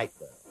back to Light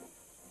World.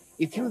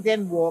 If you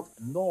then walk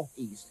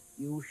northeast,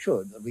 you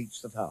should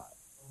reach the tower.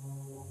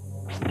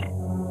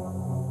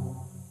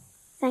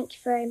 Thank you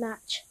very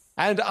much.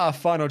 And our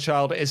final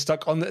child is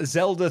stuck on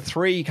Zelda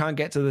 3, can't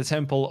get to the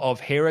Temple of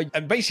Hera.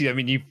 And basically, I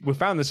mean, we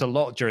found this a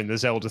lot during the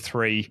Zelda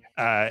 3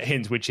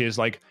 hint, which is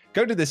like,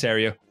 go to this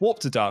area, warp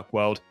to Dark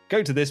World,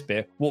 go to this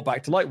bit, walk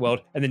back to Light World,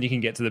 and then you can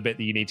get to the bit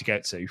that you need to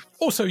get to.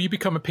 Also, you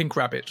become a pink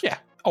rabbit. Yeah.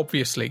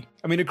 Obviously.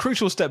 I mean, a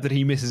crucial step that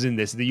he misses in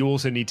this is that you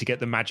also need to get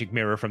the magic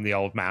mirror from the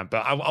old man. But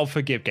I'll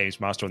forgive Games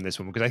Master on this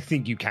one because I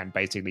think you can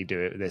basically do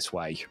it this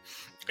way.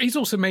 He's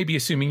also maybe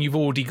assuming you've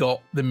already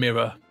got the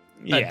mirror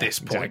at this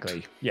point.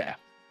 Exactly. Yeah.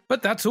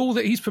 But that's all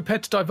that he's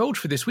prepared to divulge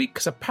for this week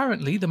because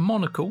apparently the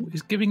monocle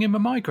is giving him a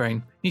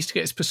migraine. He needs to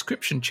get his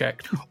prescription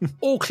checked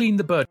or clean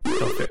the bird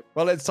off it.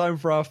 Well, it's time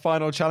for our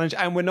final challenge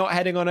and we're not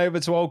heading on over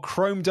to old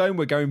Chrome Dome.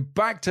 We're going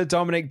back to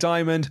Dominic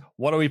Diamond.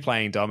 What are we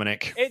playing,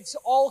 Dominic? It's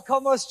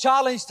all-comers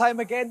challenge time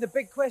again. The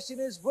big question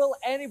is, will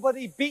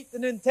anybody beat the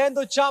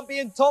Nintendo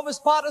champion Thomas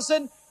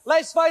Patterson?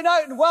 Let's find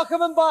out and welcome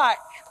him back.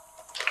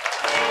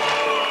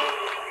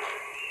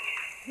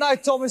 Now,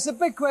 Thomas, the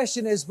big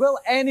question is, will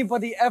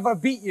anybody ever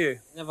beat you?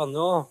 Never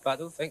know, but I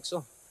don't think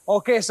so.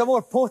 Okay, some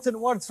more potent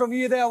words from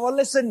you there. Well,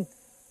 listen,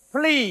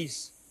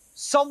 please,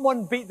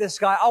 someone beat this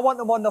guy. I want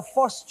them on the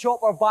first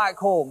chopper back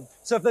home.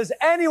 So if there's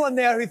anyone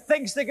there who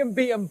thinks they can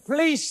beat him,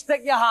 please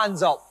stick your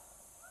hands up.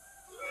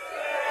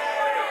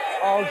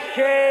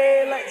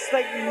 Okay, let's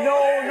think.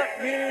 No,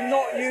 not you,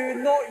 not you,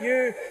 not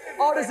you.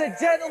 Oh, there's a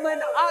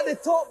gentleman at the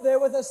top there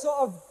with a sort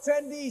of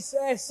trendy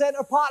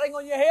centre parting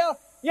on your hair.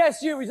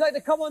 Yes, you. Would you like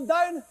to come on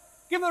down?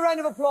 Give him a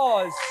round of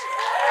applause.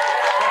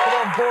 Welcome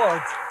on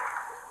board.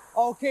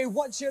 Okay,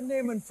 what's your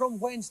name and from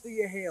whence do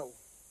you hail?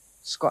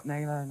 Scott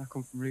Naylor and I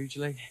come from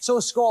Rugeley. So,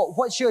 Scott,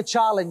 what's your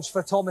challenge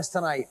for Thomas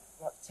tonight?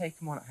 I'd like to take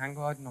him on at hang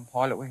gliding on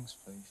pilot wings,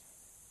 please.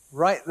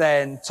 Right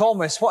then.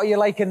 Thomas, what are you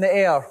like in the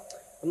air?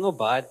 I'm not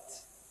bad.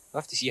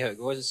 I'll have to see how it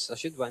goes. I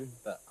should win,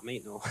 but I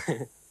might not.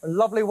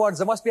 Lovely words.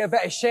 There must be a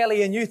bit of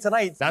Shelley in you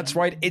tonight. That's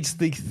right. It's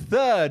the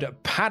third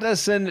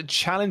Patterson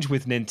challenge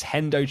with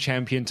Nintendo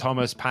champion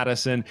Thomas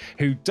Patterson,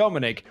 who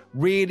Dominic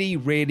really,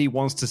 really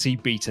wants to see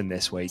beaten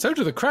this week. So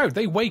do the crowd.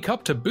 They wake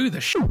up to boo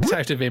the shit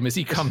out of him as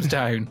he comes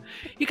down.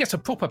 He gets a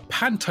proper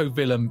panto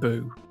villain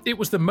boo. It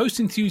was the most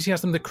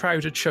enthusiasm the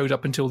crowd had showed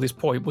up until this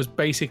point was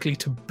basically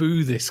to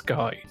boo this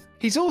guy.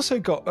 He's also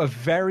got a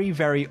very,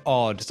 very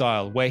odd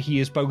style where he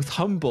is both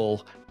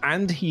humble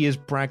and he is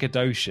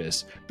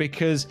braggadocious,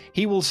 because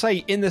he will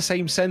say in the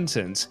same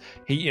sentence,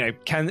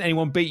 can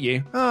anyone beat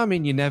you? Oh, I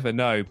mean, you never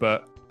know,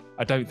 but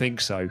I don't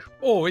think so.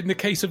 Or in the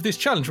case of this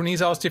challenge, when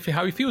he's asked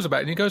how he feels about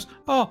it, and he goes,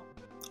 oh,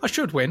 I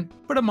should win,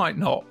 but I might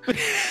not.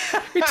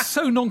 It's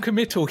so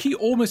non-committal. He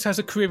almost has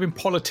a career in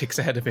politics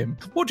ahead of him.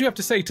 What do you have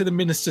to say to the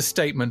minister's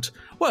statement?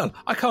 Well,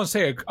 I can't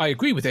say I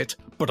agree with it,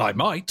 but I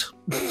might.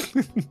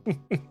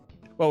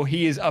 Well,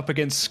 he is up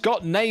against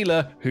Scott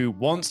Naylor, who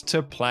wants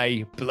to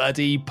play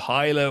bloody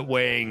Pilot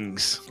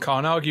Wings.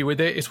 Can't argue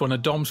with it. It's one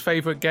of Dom's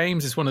favourite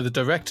games. It's one of the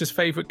director's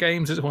favourite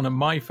games. It's one of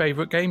my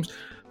favourite games.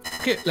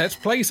 Okay, let's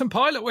play some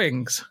Pilot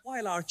Wings.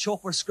 While our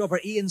chopper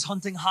scrubber Ian's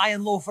hunting high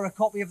and low for a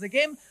copy of the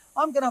game,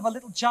 I'm going to have a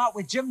little chat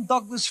with Jim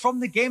Douglas from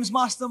the Games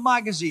Master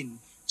magazine.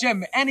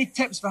 Jim, any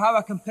tips for how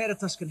our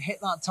competitors can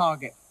hit that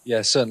target?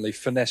 Yeah, certainly.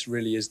 Finesse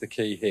really is the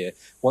key here.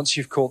 Once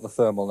you've caught the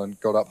thermal and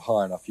got up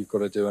high enough, you've got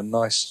to do a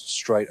nice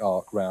straight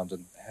arc round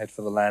and head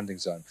for the landing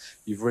zone.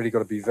 You've really got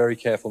to be very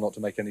careful not to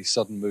make any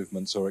sudden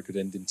movements or it could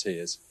end in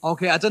tears.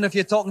 Okay, I don't know if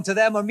you're talking to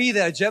them or me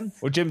there, Jim.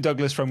 Well, Jim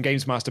Douglas from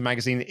Games Master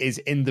magazine is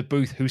in the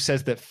booth, who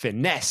says that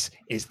finesse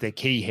is the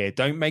key here.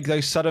 Don't make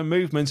those sudden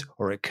movements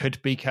or it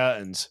could be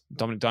curtains.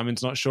 Dominic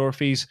Diamond's not sure if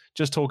he's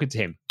just talking to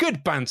him.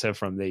 Good banter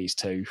from these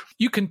two.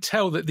 You can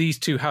tell that these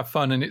two have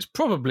fun, and it's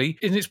probably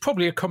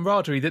a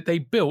camaraderie that they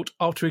built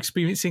after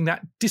experiencing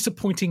that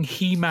disappointing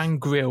He-Man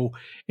grill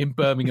in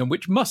Birmingham,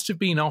 which must have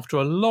been after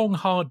a long,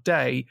 hard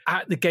day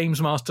at the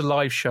Games Master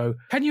live show.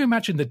 Can you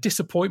imagine the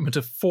disappointment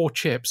of 4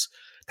 chips?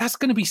 That's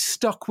going to be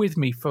stuck with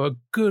me for a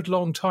good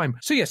long time.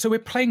 So we're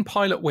playing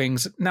Pilot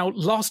Wings. Now,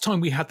 last time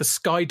we had the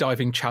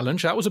skydiving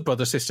challenge. That was a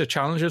brother-sister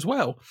challenge as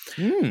well.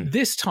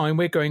 This time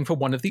we're going for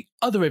one of the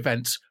other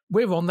events.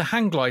 We're on the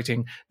hang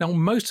gliding. Now,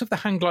 most of the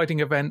hang gliding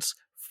events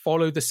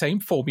follow the same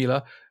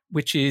formula,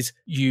 which is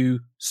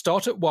you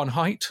start at one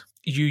height,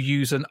 you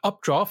use an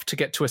updraft to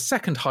get to a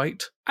second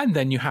height, and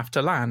then you have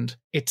to land.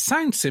 It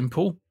sounds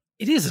simple.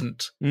 It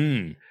isn't.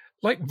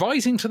 Like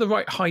rising to the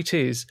right height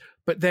is,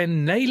 but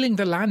then nailing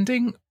the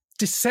landing,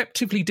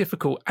 deceptively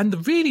difficult. And the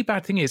really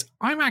bad thing is,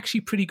 I'm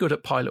actually pretty good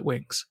at Pilot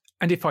Wings.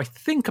 And if I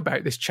think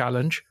about this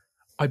challenge,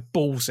 I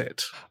balls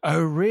it.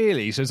 Oh,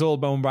 really? So it's all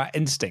about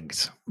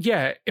instinct.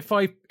 Yeah, if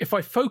I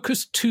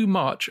focus too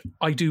much,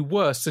 I do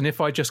worse than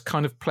if I just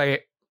kind of play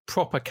it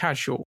proper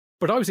casual.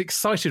 But I was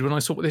excited when I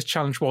saw what this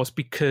challenge was,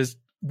 because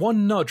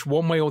one nudge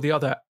one way or the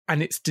other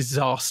and it's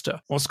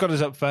disaster. Well, Scott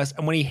is up first,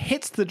 and when he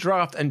hits the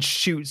draft and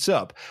shoots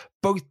up,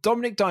 both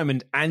Dominic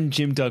Diamond and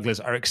Jim Douglas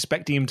are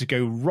expecting him to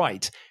go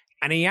right.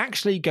 and he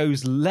actually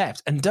goes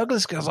left. And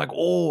Douglas goes like,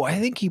 oh, I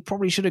think he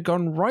probably should have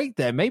gone right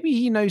there. Maybe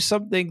he knows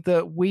something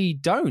that we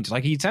don't.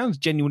 Like, he sounds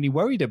genuinely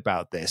worried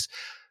about this.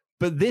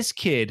 But this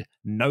kid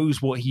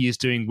knows what he is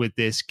doing with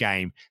this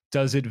game,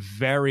 does it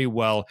very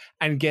well,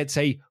 and gets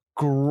a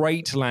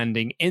great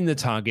landing in the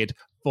target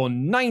for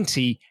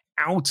 90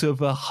 out of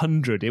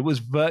 100. It was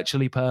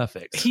virtually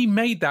perfect. He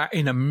made that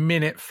in a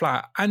minute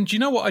flat. And you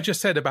know what I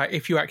just said about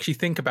if you actually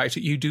think about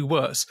it, you do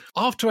worse?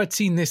 After I'd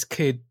seen this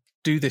kid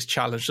do this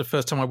challenge the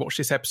first time I watched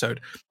this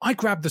episode, I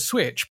grabbed the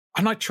Switch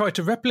and I tried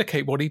to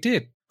replicate what he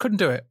did. Couldn't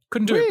do it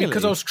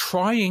because I was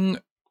trying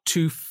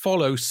to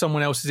follow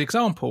someone else's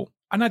example.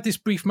 And I had this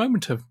brief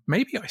moment of,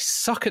 maybe I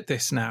suck at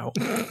this now.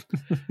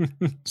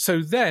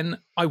 So then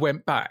I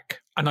went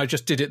back and I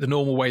just did it the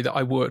normal way that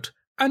I would.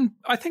 And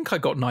I think I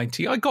got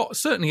 90. I got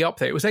certainly up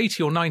there. It was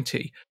 80 or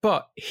 90.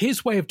 But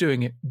his way of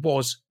doing it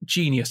was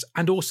genius,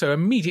 and also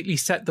immediately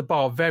set the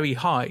bar very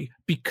high,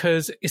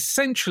 because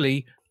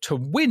essentially to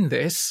win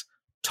this,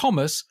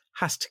 Thomas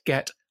has to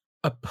get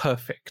a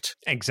perfect.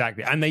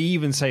 Exactly. And they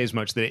even say as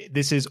much that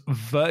this is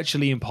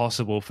virtually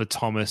impossible for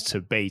Thomas to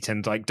beat.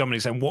 And like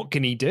Dominic saying, what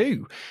can he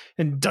do?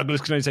 And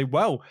Douglas can only say,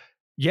 well,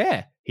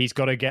 yeah, he's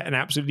got to get an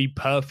absolutely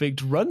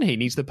perfect run. He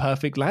needs the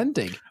perfect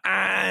landing.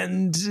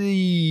 And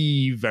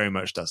he very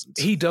much doesn't.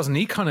 He doesn't.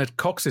 He kind of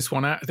cocks this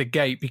one out of the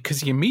gate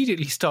because he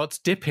immediately starts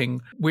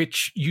dipping,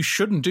 which you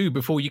shouldn't do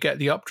before you get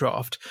the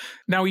updraft.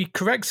 Now he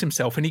corrects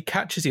himself and he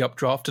catches the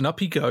updraft and up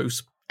he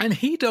goes. And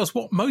he does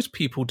what most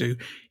people do.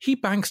 He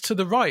banks to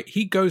the right.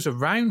 He goes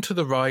around to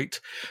the right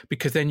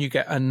because then you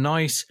get a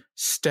nice,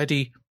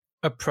 steady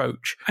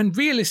approach. And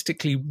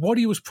realistically, what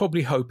he was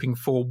probably hoping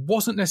for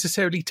wasn't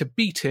necessarily to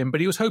beat him,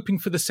 but he was hoping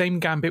for the same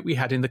gambit we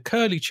had in the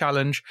curly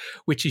challenge,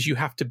 which is you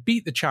have to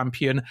beat the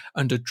champion,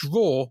 and a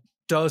draw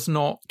does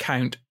not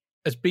count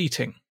as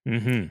beating.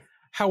 Mm-hmm.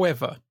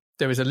 However,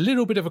 there is a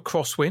little bit of a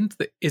crosswind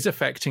that is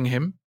affecting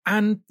him.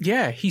 And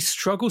yeah, he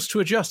struggles to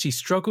adjust. He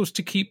struggles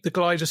to keep the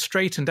glider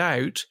straightened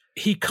out.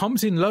 He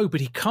comes in low,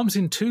 but he comes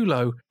in too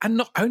low. And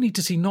not only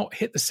does he not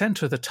hit the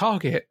center of the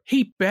target,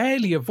 he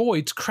barely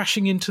avoids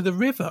crashing into the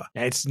river.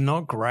 It's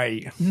not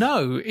great.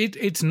 No,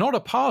 it's not a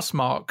pass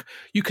mark.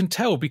 You can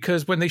tell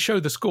because when they show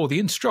the score, the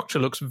instructor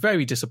looks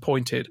very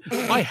disappointed.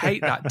 I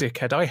hate that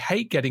dickhead. I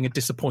hate getting a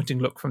disappointing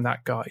look from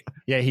that guy.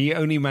 Yeah, he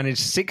only managed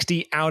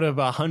 60 out of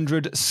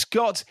 100.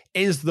 Scott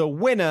is the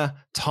winner.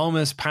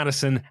 Thomas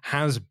Patterson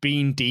has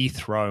been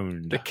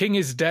dethroned. The king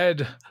is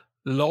dead.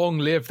 Long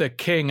live the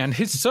king, and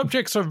his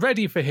subjects are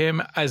ready for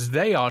him as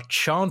they are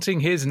chanting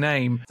his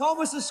name.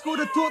 Thomas has scored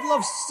a total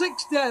of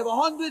 60 out of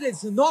 100.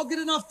 It's not good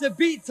enough to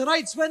beat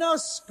tonight's winner,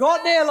 Scott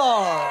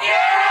Naylor.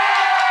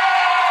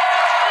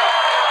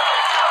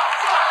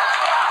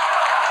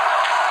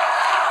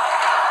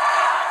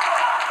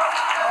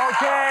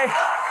 Okay,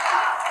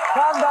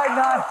 calm down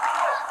now.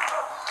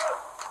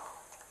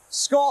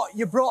 Scott,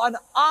 you brought an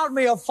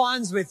army of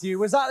fans with you.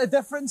 Was that the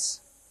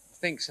difference? I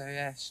think so,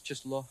 yeah. It's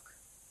just luck.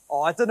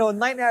 Oh, I don't know,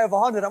 90 out of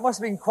 100. That must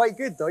have been quite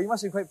good, though. You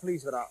must have been quite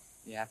pleased with that.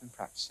 Yeah, I've been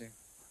practicing.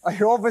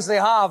 You obviously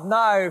have.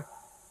 Now,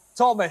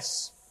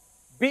 Thomas,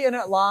 beaten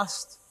at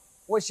last.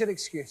 What's your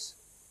excuse?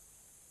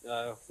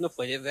 I've not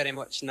played it very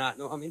much, know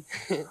what I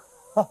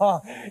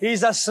mean?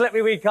 He's a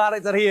slippy wee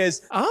character, he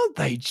is. Aren't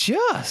they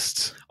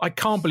just? I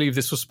can't believe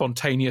this was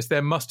spontaneous.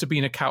 There must have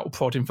been a cattle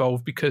prod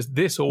involved because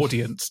this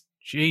audience,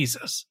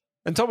 Jesus.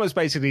 And Thomas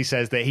basically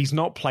says that he's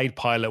not played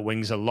Pilot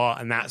Wings a lot,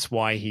 and that's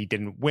why he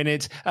didn't win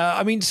it.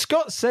 I mean,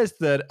 Scott says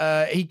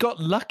that he got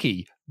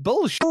lucky.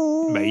 Bullshit,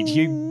 mate.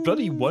 You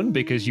bloody won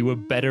because you were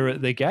better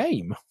at the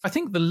game. I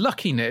think the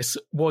luckiness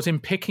was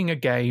in picking a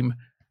game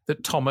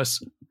that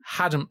Thomas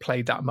hadn't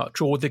played that much,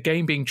 or the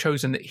game being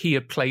chosen that he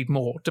had played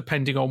more,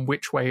 depending on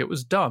which way it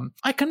was done.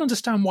 I can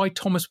understand why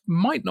Thomas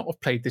might not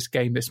have played this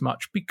game this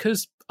much,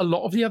 because a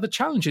lot of the other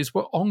challenges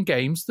were on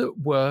games that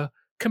were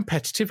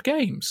competitive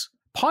games.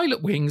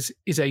 Pilot Wings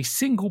is a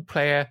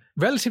single-player,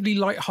 relatively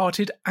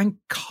light-hearted and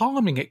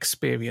calming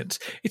experience.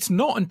 It's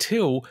not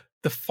until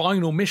the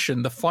final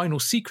mission, the final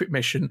secret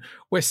mission,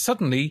 where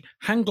suddenly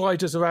hang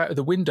gliders are out of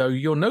the window,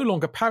 you're no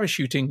longer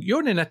parachuting,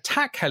 you're in an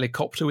attack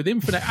helicopter with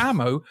infinite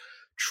ammo,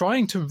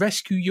 trying to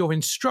rescue your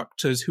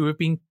instructors who have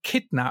been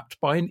kidnapped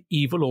by an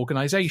evil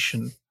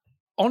organization.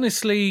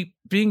 Honestly,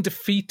 being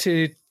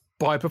defeated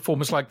by a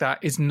performance like that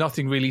is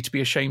nothing really to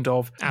be ashamed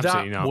of.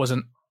 Absolutely that not. Was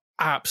an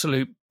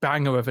absolute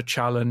banger of a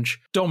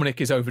challenge. Dominic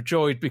is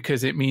overjoyed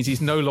because it means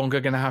he's no longer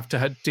going to have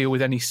to deal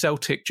with any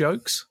Celtic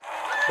jokes.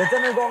 The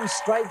dinner gong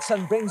strikes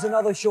and brings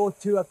another show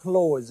to a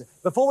close.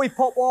 Before we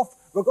pop off,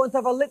 we're going to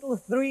have a little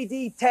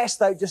 3D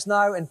test out just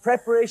now in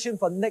preparation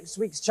for next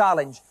week's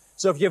challenge.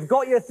 So if you've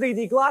got your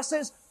 3D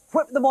glasses,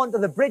 whip them onto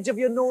the bridge of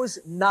your nose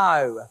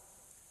now.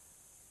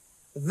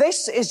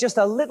 This is just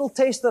a little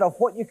taster of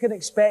what you can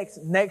expect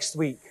next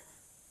week.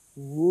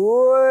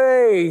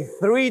 Way,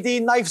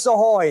 3D knives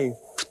ahoy.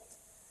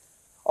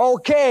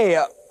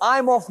 Okay,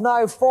 I'm off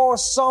now for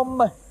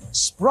some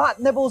sprat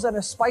nibbles and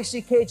a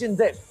spicy Cajun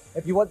dip.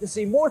 If you want to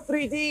see more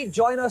 3D,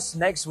 join us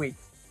next week.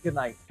 Good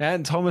night.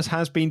 And Thomas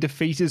has been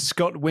defeated.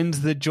 Scott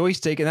wins the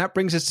joystick, and that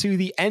brings us to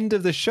the end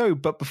of the show.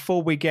 But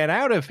before we get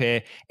out of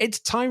here, it's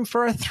time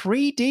for a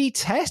 3D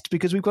test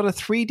because we've got a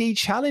 3D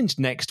challenge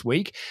next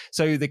week.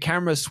 So the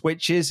camera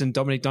switches and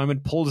Dominic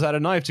Diamond pulls out a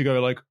knife to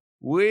go like,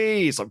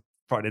 wee. It's like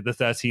Friday the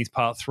 13th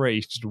part 3.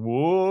 Just,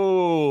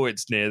 whoa,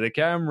 it's near the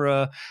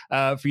camera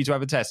for you to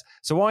have a test.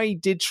 So I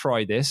did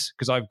try this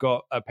because I've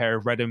got a pair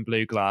of red and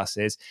blue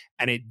glasses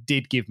and it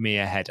did give me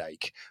a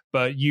headache.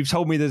 But you've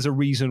told me there's a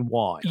reason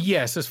why.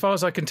 Yes, as far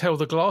as I can tell,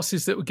 the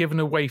glasses that were given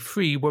away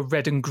free were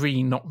red and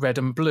green, not red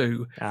and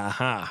blue.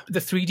 Aha. The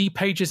 3D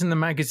pages in the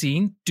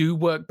magazine do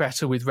work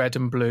better with red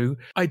and blue.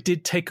 I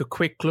did take a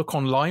quick look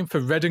online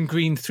for red and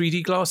green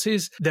 3D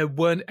glasses. There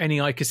weren't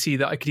any I could see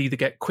that I could either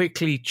get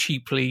quickly,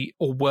 cheaply,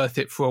 or worth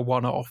it for a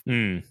one-off.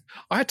 I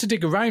had to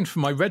dig around for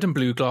my red and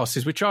blue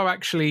glasses, which are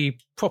actually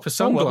proper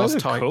sunglass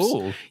types.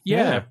 Cool.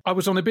 Yeah, I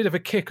was on a bit of a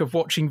kick of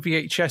watching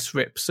VHS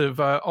rips of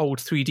old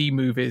 3D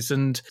movies,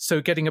 and so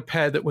getting a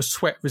pair that was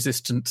sweat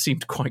resistant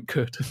seemed quite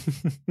good.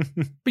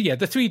 But yeah,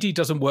 the 3D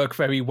doesn't work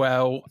very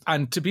well,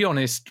 and to be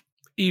honest,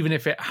 even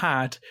if it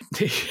had,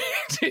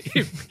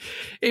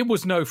 it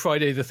was no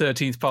Friday the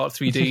 13th part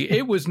 3D.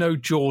 It was no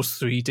Jaws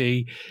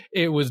 3D.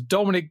 It was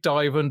Dominic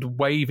Diamond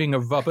waving a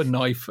rubber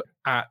knife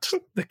at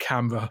the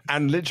camera.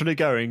 And literally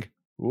going,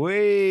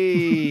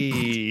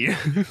 wee.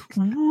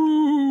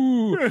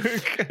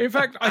 In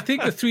fact, I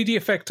think the 3D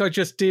effect I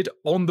just did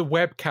on the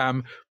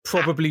webcam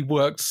probably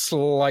worked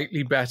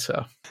slightly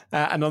better.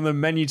 And on the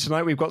menu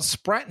tonight, we've got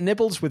Sprat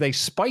Nibbles with a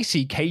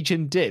spicy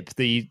Cajun dip.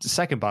 The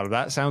second part of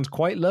that sounds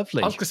quite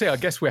lovely. I was going to say, I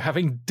guess we're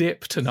having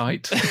dip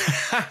tonight.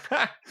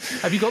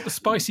 Have you got the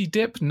spicy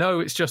dip? No,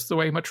 it's just the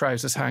way my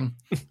trousers hang.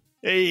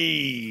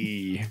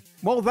 Hey.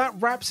 Well, that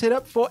wraps it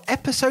up for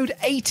episode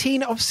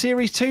 18 of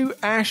Series 2.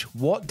 Ash,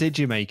 what did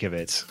you make of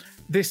it?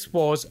 This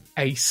was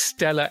a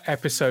stellar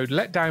episode,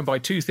 let down by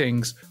two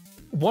things,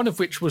 one of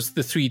which was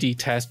the 3D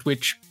test,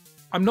 which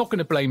I'm not going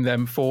to blame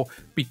them for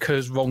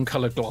because wrong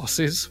colour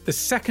glasses. The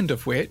second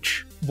of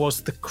which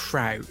was the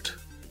crowd.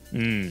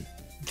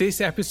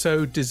 This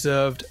episode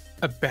deserved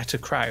a better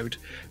crowd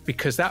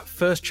because that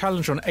first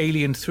challenge on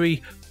Alien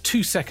 3,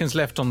 2 seconds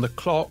left on the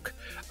clock,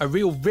 a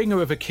real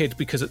ringer of a kid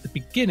because at the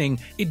beginning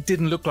it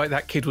didn't look like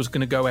that kid was going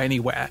to go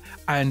anywhere,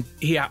 and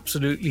he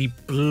absolutely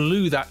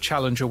blew that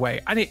challenge away,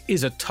 and it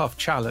is a tough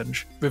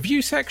challenge.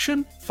 Review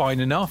section,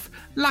 fine enough.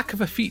 Lack of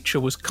a feature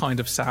was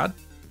kind of sad,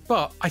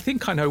 but I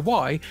think I know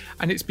why,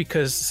 and it's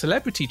because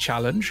Celebrity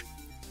Challenge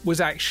was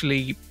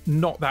actually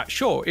not that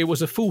short. It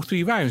was a full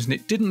 3 rounds and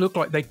it didn't look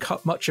like they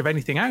cut much of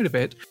anything out of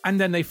it. And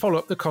then they follow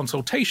up the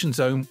Consultation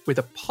Zone with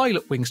a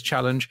Pilot Wings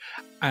challenge.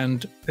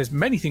 And there's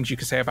many things you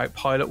could say about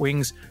Pilot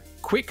Wings.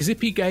 Quick,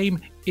 zippy game,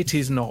 it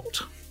is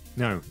not.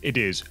 No, it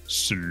is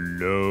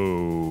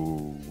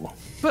slow.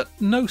 But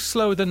no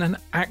slower than an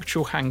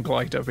actual hang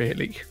glider,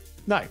 really.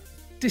 No.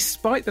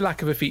 Despite the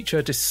lack of a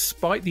feature,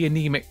 despite the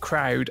anemic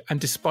crowd, and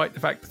despite the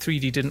fact that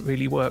 3D didn't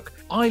really work,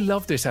 I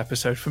love this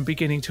episode from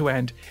beginning to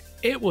end.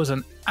 It was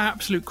an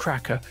absolute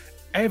cracker.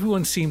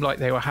 Everyone seemed like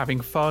they were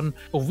having fun.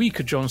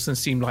 Ulrika Johnson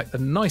seemed like the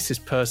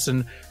nicest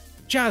person.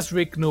 Jazz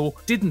Rignall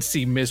didn't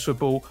seem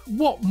miserable.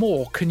 What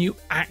more can you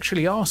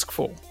actually ask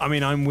for? I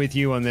mean, I'm with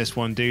you on this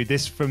one, dude.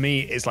 This, for me,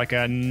 is like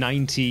a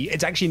 90...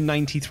 It's actually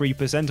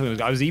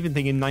 93%. I was even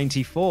thinking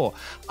 94.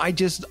 I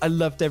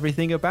loved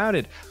everything about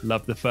it.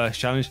 Loved the first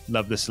challenge.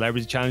 Loved the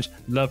Celebrity Challenge.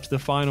 Loved the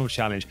final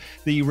challenge.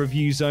 The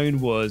review zone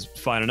was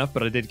fine enough,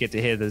 but I did get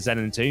to hear the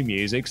Xenon 2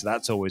 music, so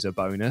that's always a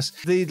bonus.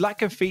 The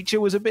lack of feature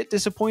was a bit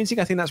disappointing.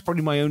 I think that's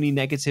probably my only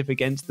negative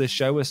against the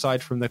show,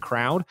 aside from the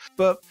crowd.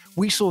 But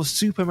we saw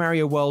Super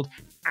Mario World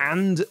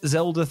and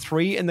Zelda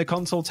 3 in the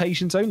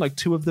Consultation Zone, like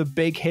two of the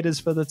big hitters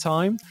for the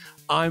time.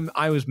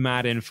 I was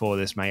mad in for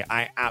this, mate.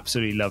 I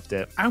absolutely loved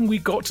it. And we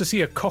got to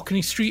see a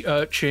Cockney street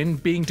urchin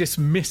being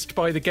dismissed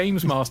by the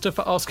Games Master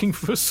for asking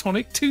for a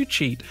Sonic 2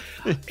 cheat.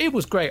 It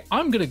was great.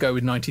 I'm going to go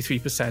with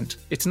 93%.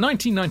 It's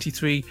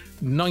 1993,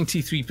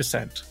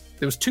 93%.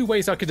 There was two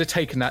ways I could have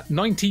taken that,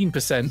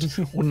 19%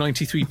 or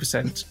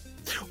 93%.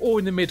 Or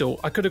in the middle,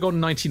 I could have gone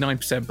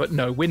 99%, but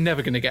no, we're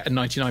never going to get a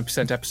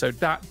 99% episode.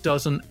 That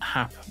doesn't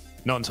happen.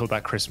 Not until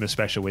that Christmas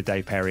special with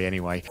Dave Perry,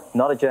 anyway.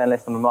 Not a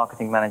journalist, I'm a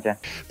marketing manager.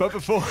 But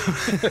before...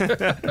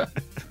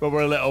 but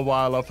we're a little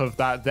while off of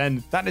that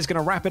then. That is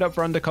going to wrap it up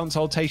for Under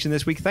Consultation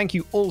this week. Thank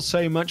you all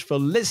so much for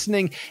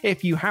listening.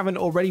 If you haven't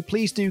already,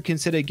 please do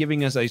consider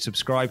giving us a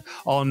subscribe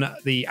on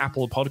the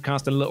Apple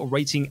podcast and a little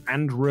rating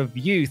and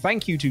review.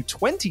 Thank you to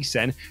 20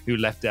 Cent, who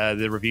left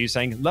the review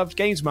saying, "Loved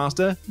Games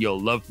Master, you'll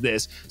love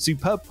this.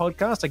 Superb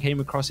podcast. I came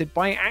across it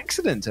by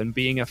accident, and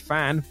being a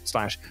fan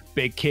 /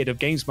 big kid of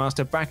Games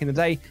Master back in the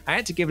day, I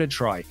had to give it a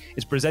try.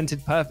 It's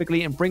presented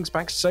perfectly and brings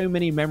back so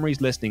many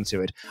memories listening to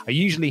it. I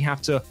usually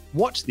have to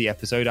watch the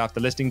episode after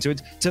listening to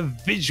it to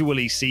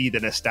visually see the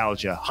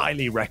nostalgia.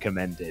 Highly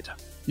recommended."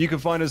 You can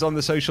find us on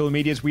the social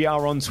medias. We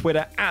are on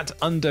Twitter at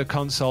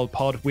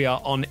UnderConsolePod. We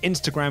are on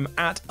Instagram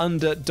at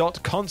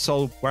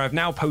under.console, where I've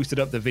now posted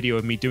up the video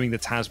of me doing the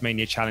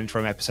Tasmania Challenge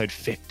from episode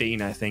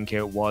 15, I think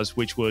it was,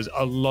 which was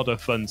a lot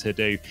of fun to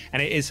do.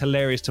 And it is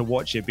hilarious to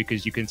watch it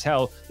because you can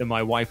tell that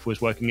my wife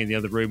was working in the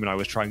other room and I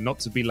was trying not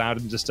to be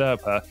loud and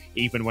disturb her.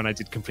 Even when I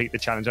did complete the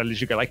challenge, I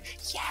literally go like,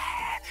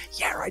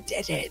 yeah, I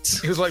did it.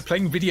 It was like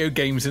playing video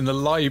games in the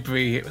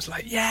library. It was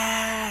like,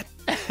 yeah.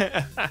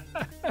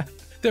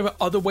 There are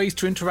other ways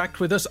to interact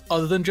with us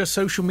other than just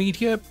social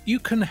media. You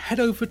can head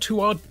over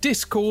to our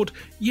Discord.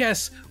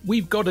 Yes,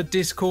 we've got a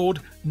Discord.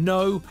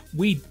 No,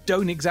 we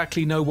don't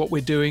exactly know what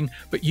we're doing,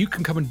 but you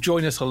can come and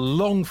join us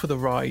along for the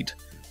ride.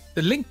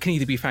 The link can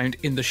either be found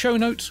in the show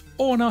notes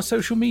or on our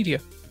social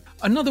media.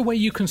 Another way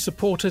you can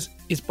support us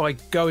is by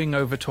going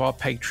over to our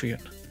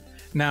Patreon.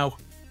 Now,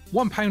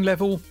 £1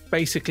 level,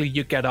 basically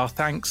you get our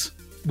thanks.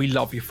 We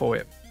love you for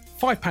it.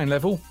 £5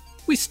 level,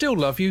 we still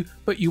love you,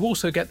 but you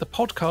also get the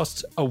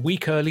podcasts a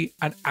week early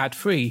and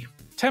ad-free.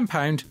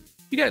 £10,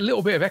 you get a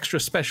little bit of extra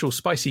special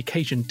spicy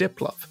Cajun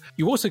dip love.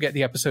 You also get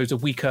the episodes a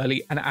week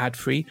early and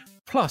ad-free,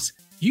 plus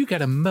you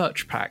get a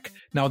merch pack.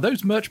 Now,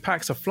 those merch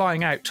packs are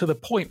flying out to the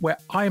point where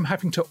I am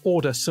having to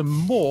order some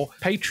more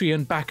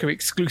Patreon backer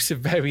exclusive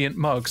variant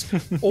mugs.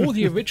 All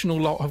the original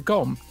lot have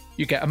gone.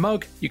 You get a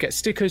mug, you get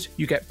stickers,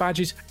 you get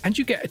badges, and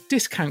you get a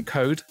discount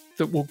code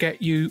that will get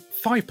you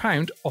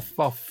 £5 off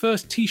our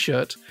first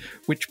t-shirt,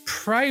 which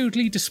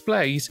proudly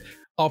displays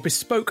our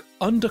bespoke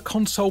Under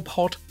Console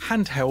Pod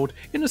handheld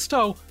in a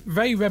style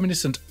very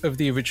reminiscent of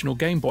the original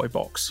Game Boy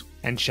box.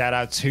 And shout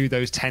out to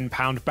those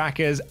 £10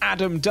 backers: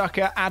 Adam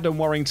Ducker, Adam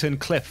Warrington,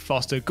 Cliff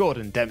Foster,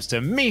 Gordon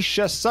Dempster,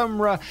 Misha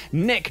Sumra,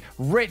 Nick,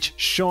 Rich,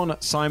 Sean,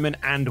 Simon,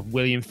 and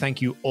William.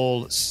 Thank you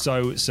all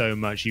so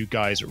much. You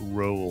guys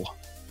rule.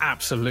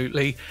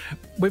 Absolutely.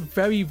 We're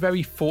very,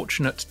 very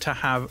fortunate to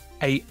have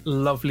a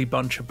lovely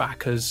bunch of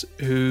backers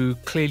who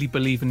clearly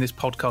believe in this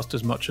podcast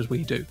as much as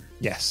we do.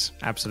 Yes,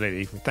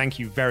 absolutely. Thank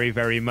you very,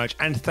 very much.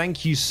 And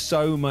thank you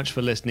so much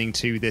for listening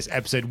to this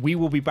episode. We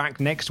will be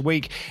back next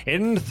week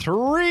in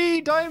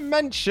 3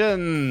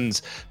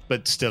 dimensions,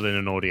 but still in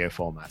an audio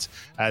format.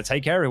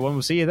 Take care, everyone.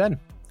 We'll see you then.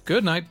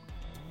 Good night.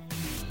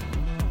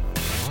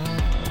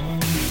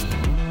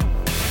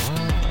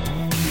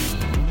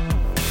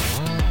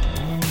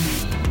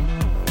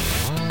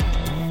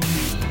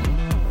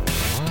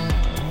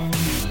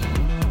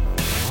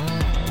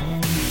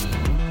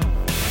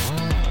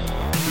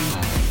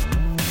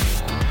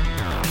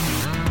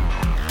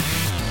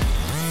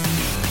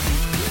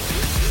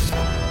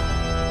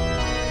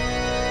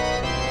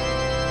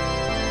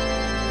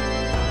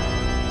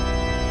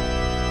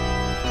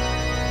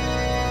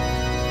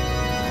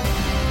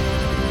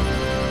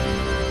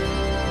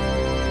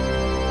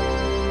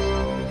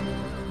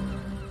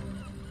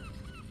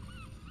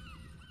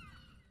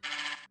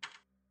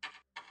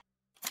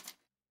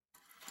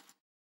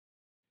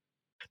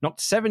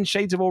 Knocked 7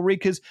 shades of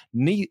Ulrika's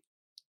Knocked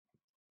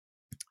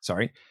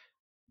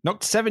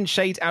 7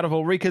 shades out of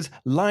Ulrika's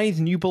lithe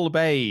nubile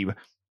babe.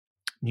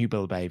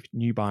 Nubile.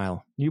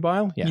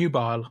 Yeah.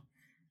 Nubile.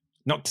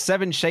 Knocked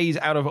 7 shades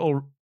out of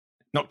Ulrika's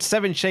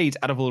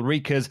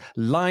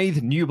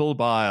lithe nubile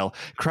bile.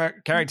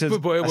 Characters.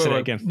 Wait, I said it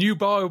again.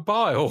 Nubile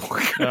bile.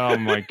 Oh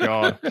my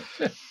god.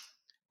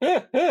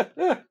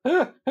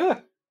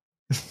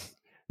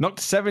 Knocked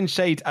 7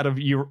 shades out of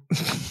No,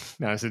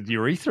 I said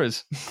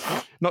urethras.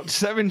 Knocked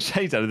 7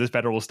 shades out of this.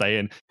 Better all stay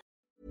in.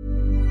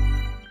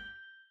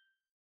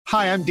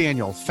 Hi, I'm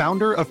Daniel,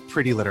 founder of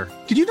Pretty Litter.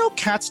 Did you know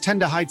cats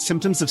tend to hide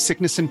symptoms of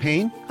sickness and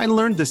pain? I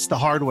learned this the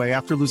hard way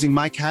after losing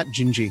my cat,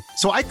 Gingy.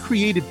 So I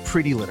created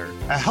Pretty Litter,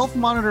 a health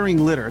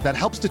monitoring litter that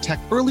helps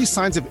detect early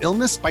signs of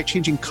illness by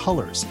changing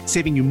colors,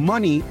 saving you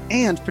money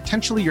and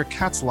potentially your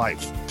cat's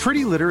life.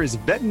 Pretty Litter is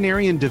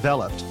veterinarian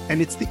developed, and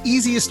it's the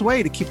easiest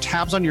way to keep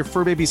tabs on your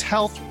fur baby's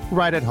health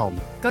right at home.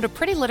 Go to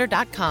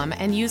prettylitter.com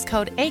and use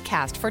code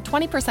ACAST for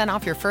 20%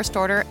 off your first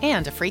order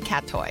and a free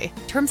cat toy.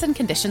 Terms and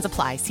conditions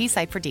apply. See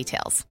site for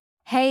details.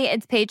 Hey,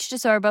 it's Paige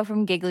DeSorbo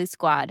from Giggly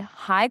Squad.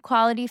 High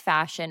quality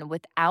fashion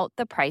without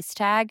the price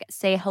tag.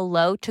 Say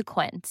hello to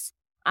Quince.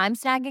 I'm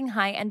snagging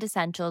high-end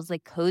essentials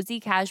like cozy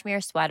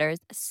cashmere sweaters,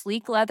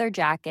 sleek leather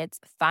jackets,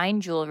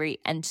 fine jewelry,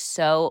 and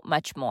so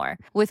much more.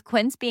 With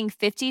Quince being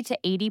 50 to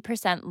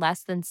 80%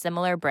 less than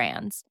similar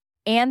brands.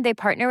 And they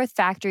partner with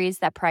factories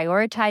that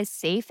prioritize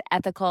safe,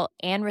 ethical,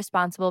 and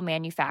responsible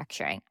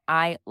manufacturing.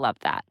 I love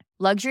that.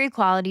 Luxury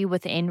quality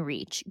within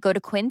reach. Go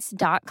to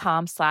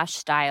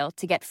quince.com/style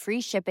to get free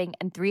shipping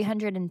and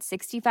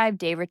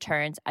 365-day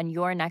returns on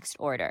your next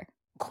order.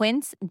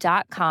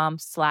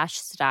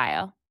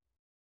 Quince.com/style.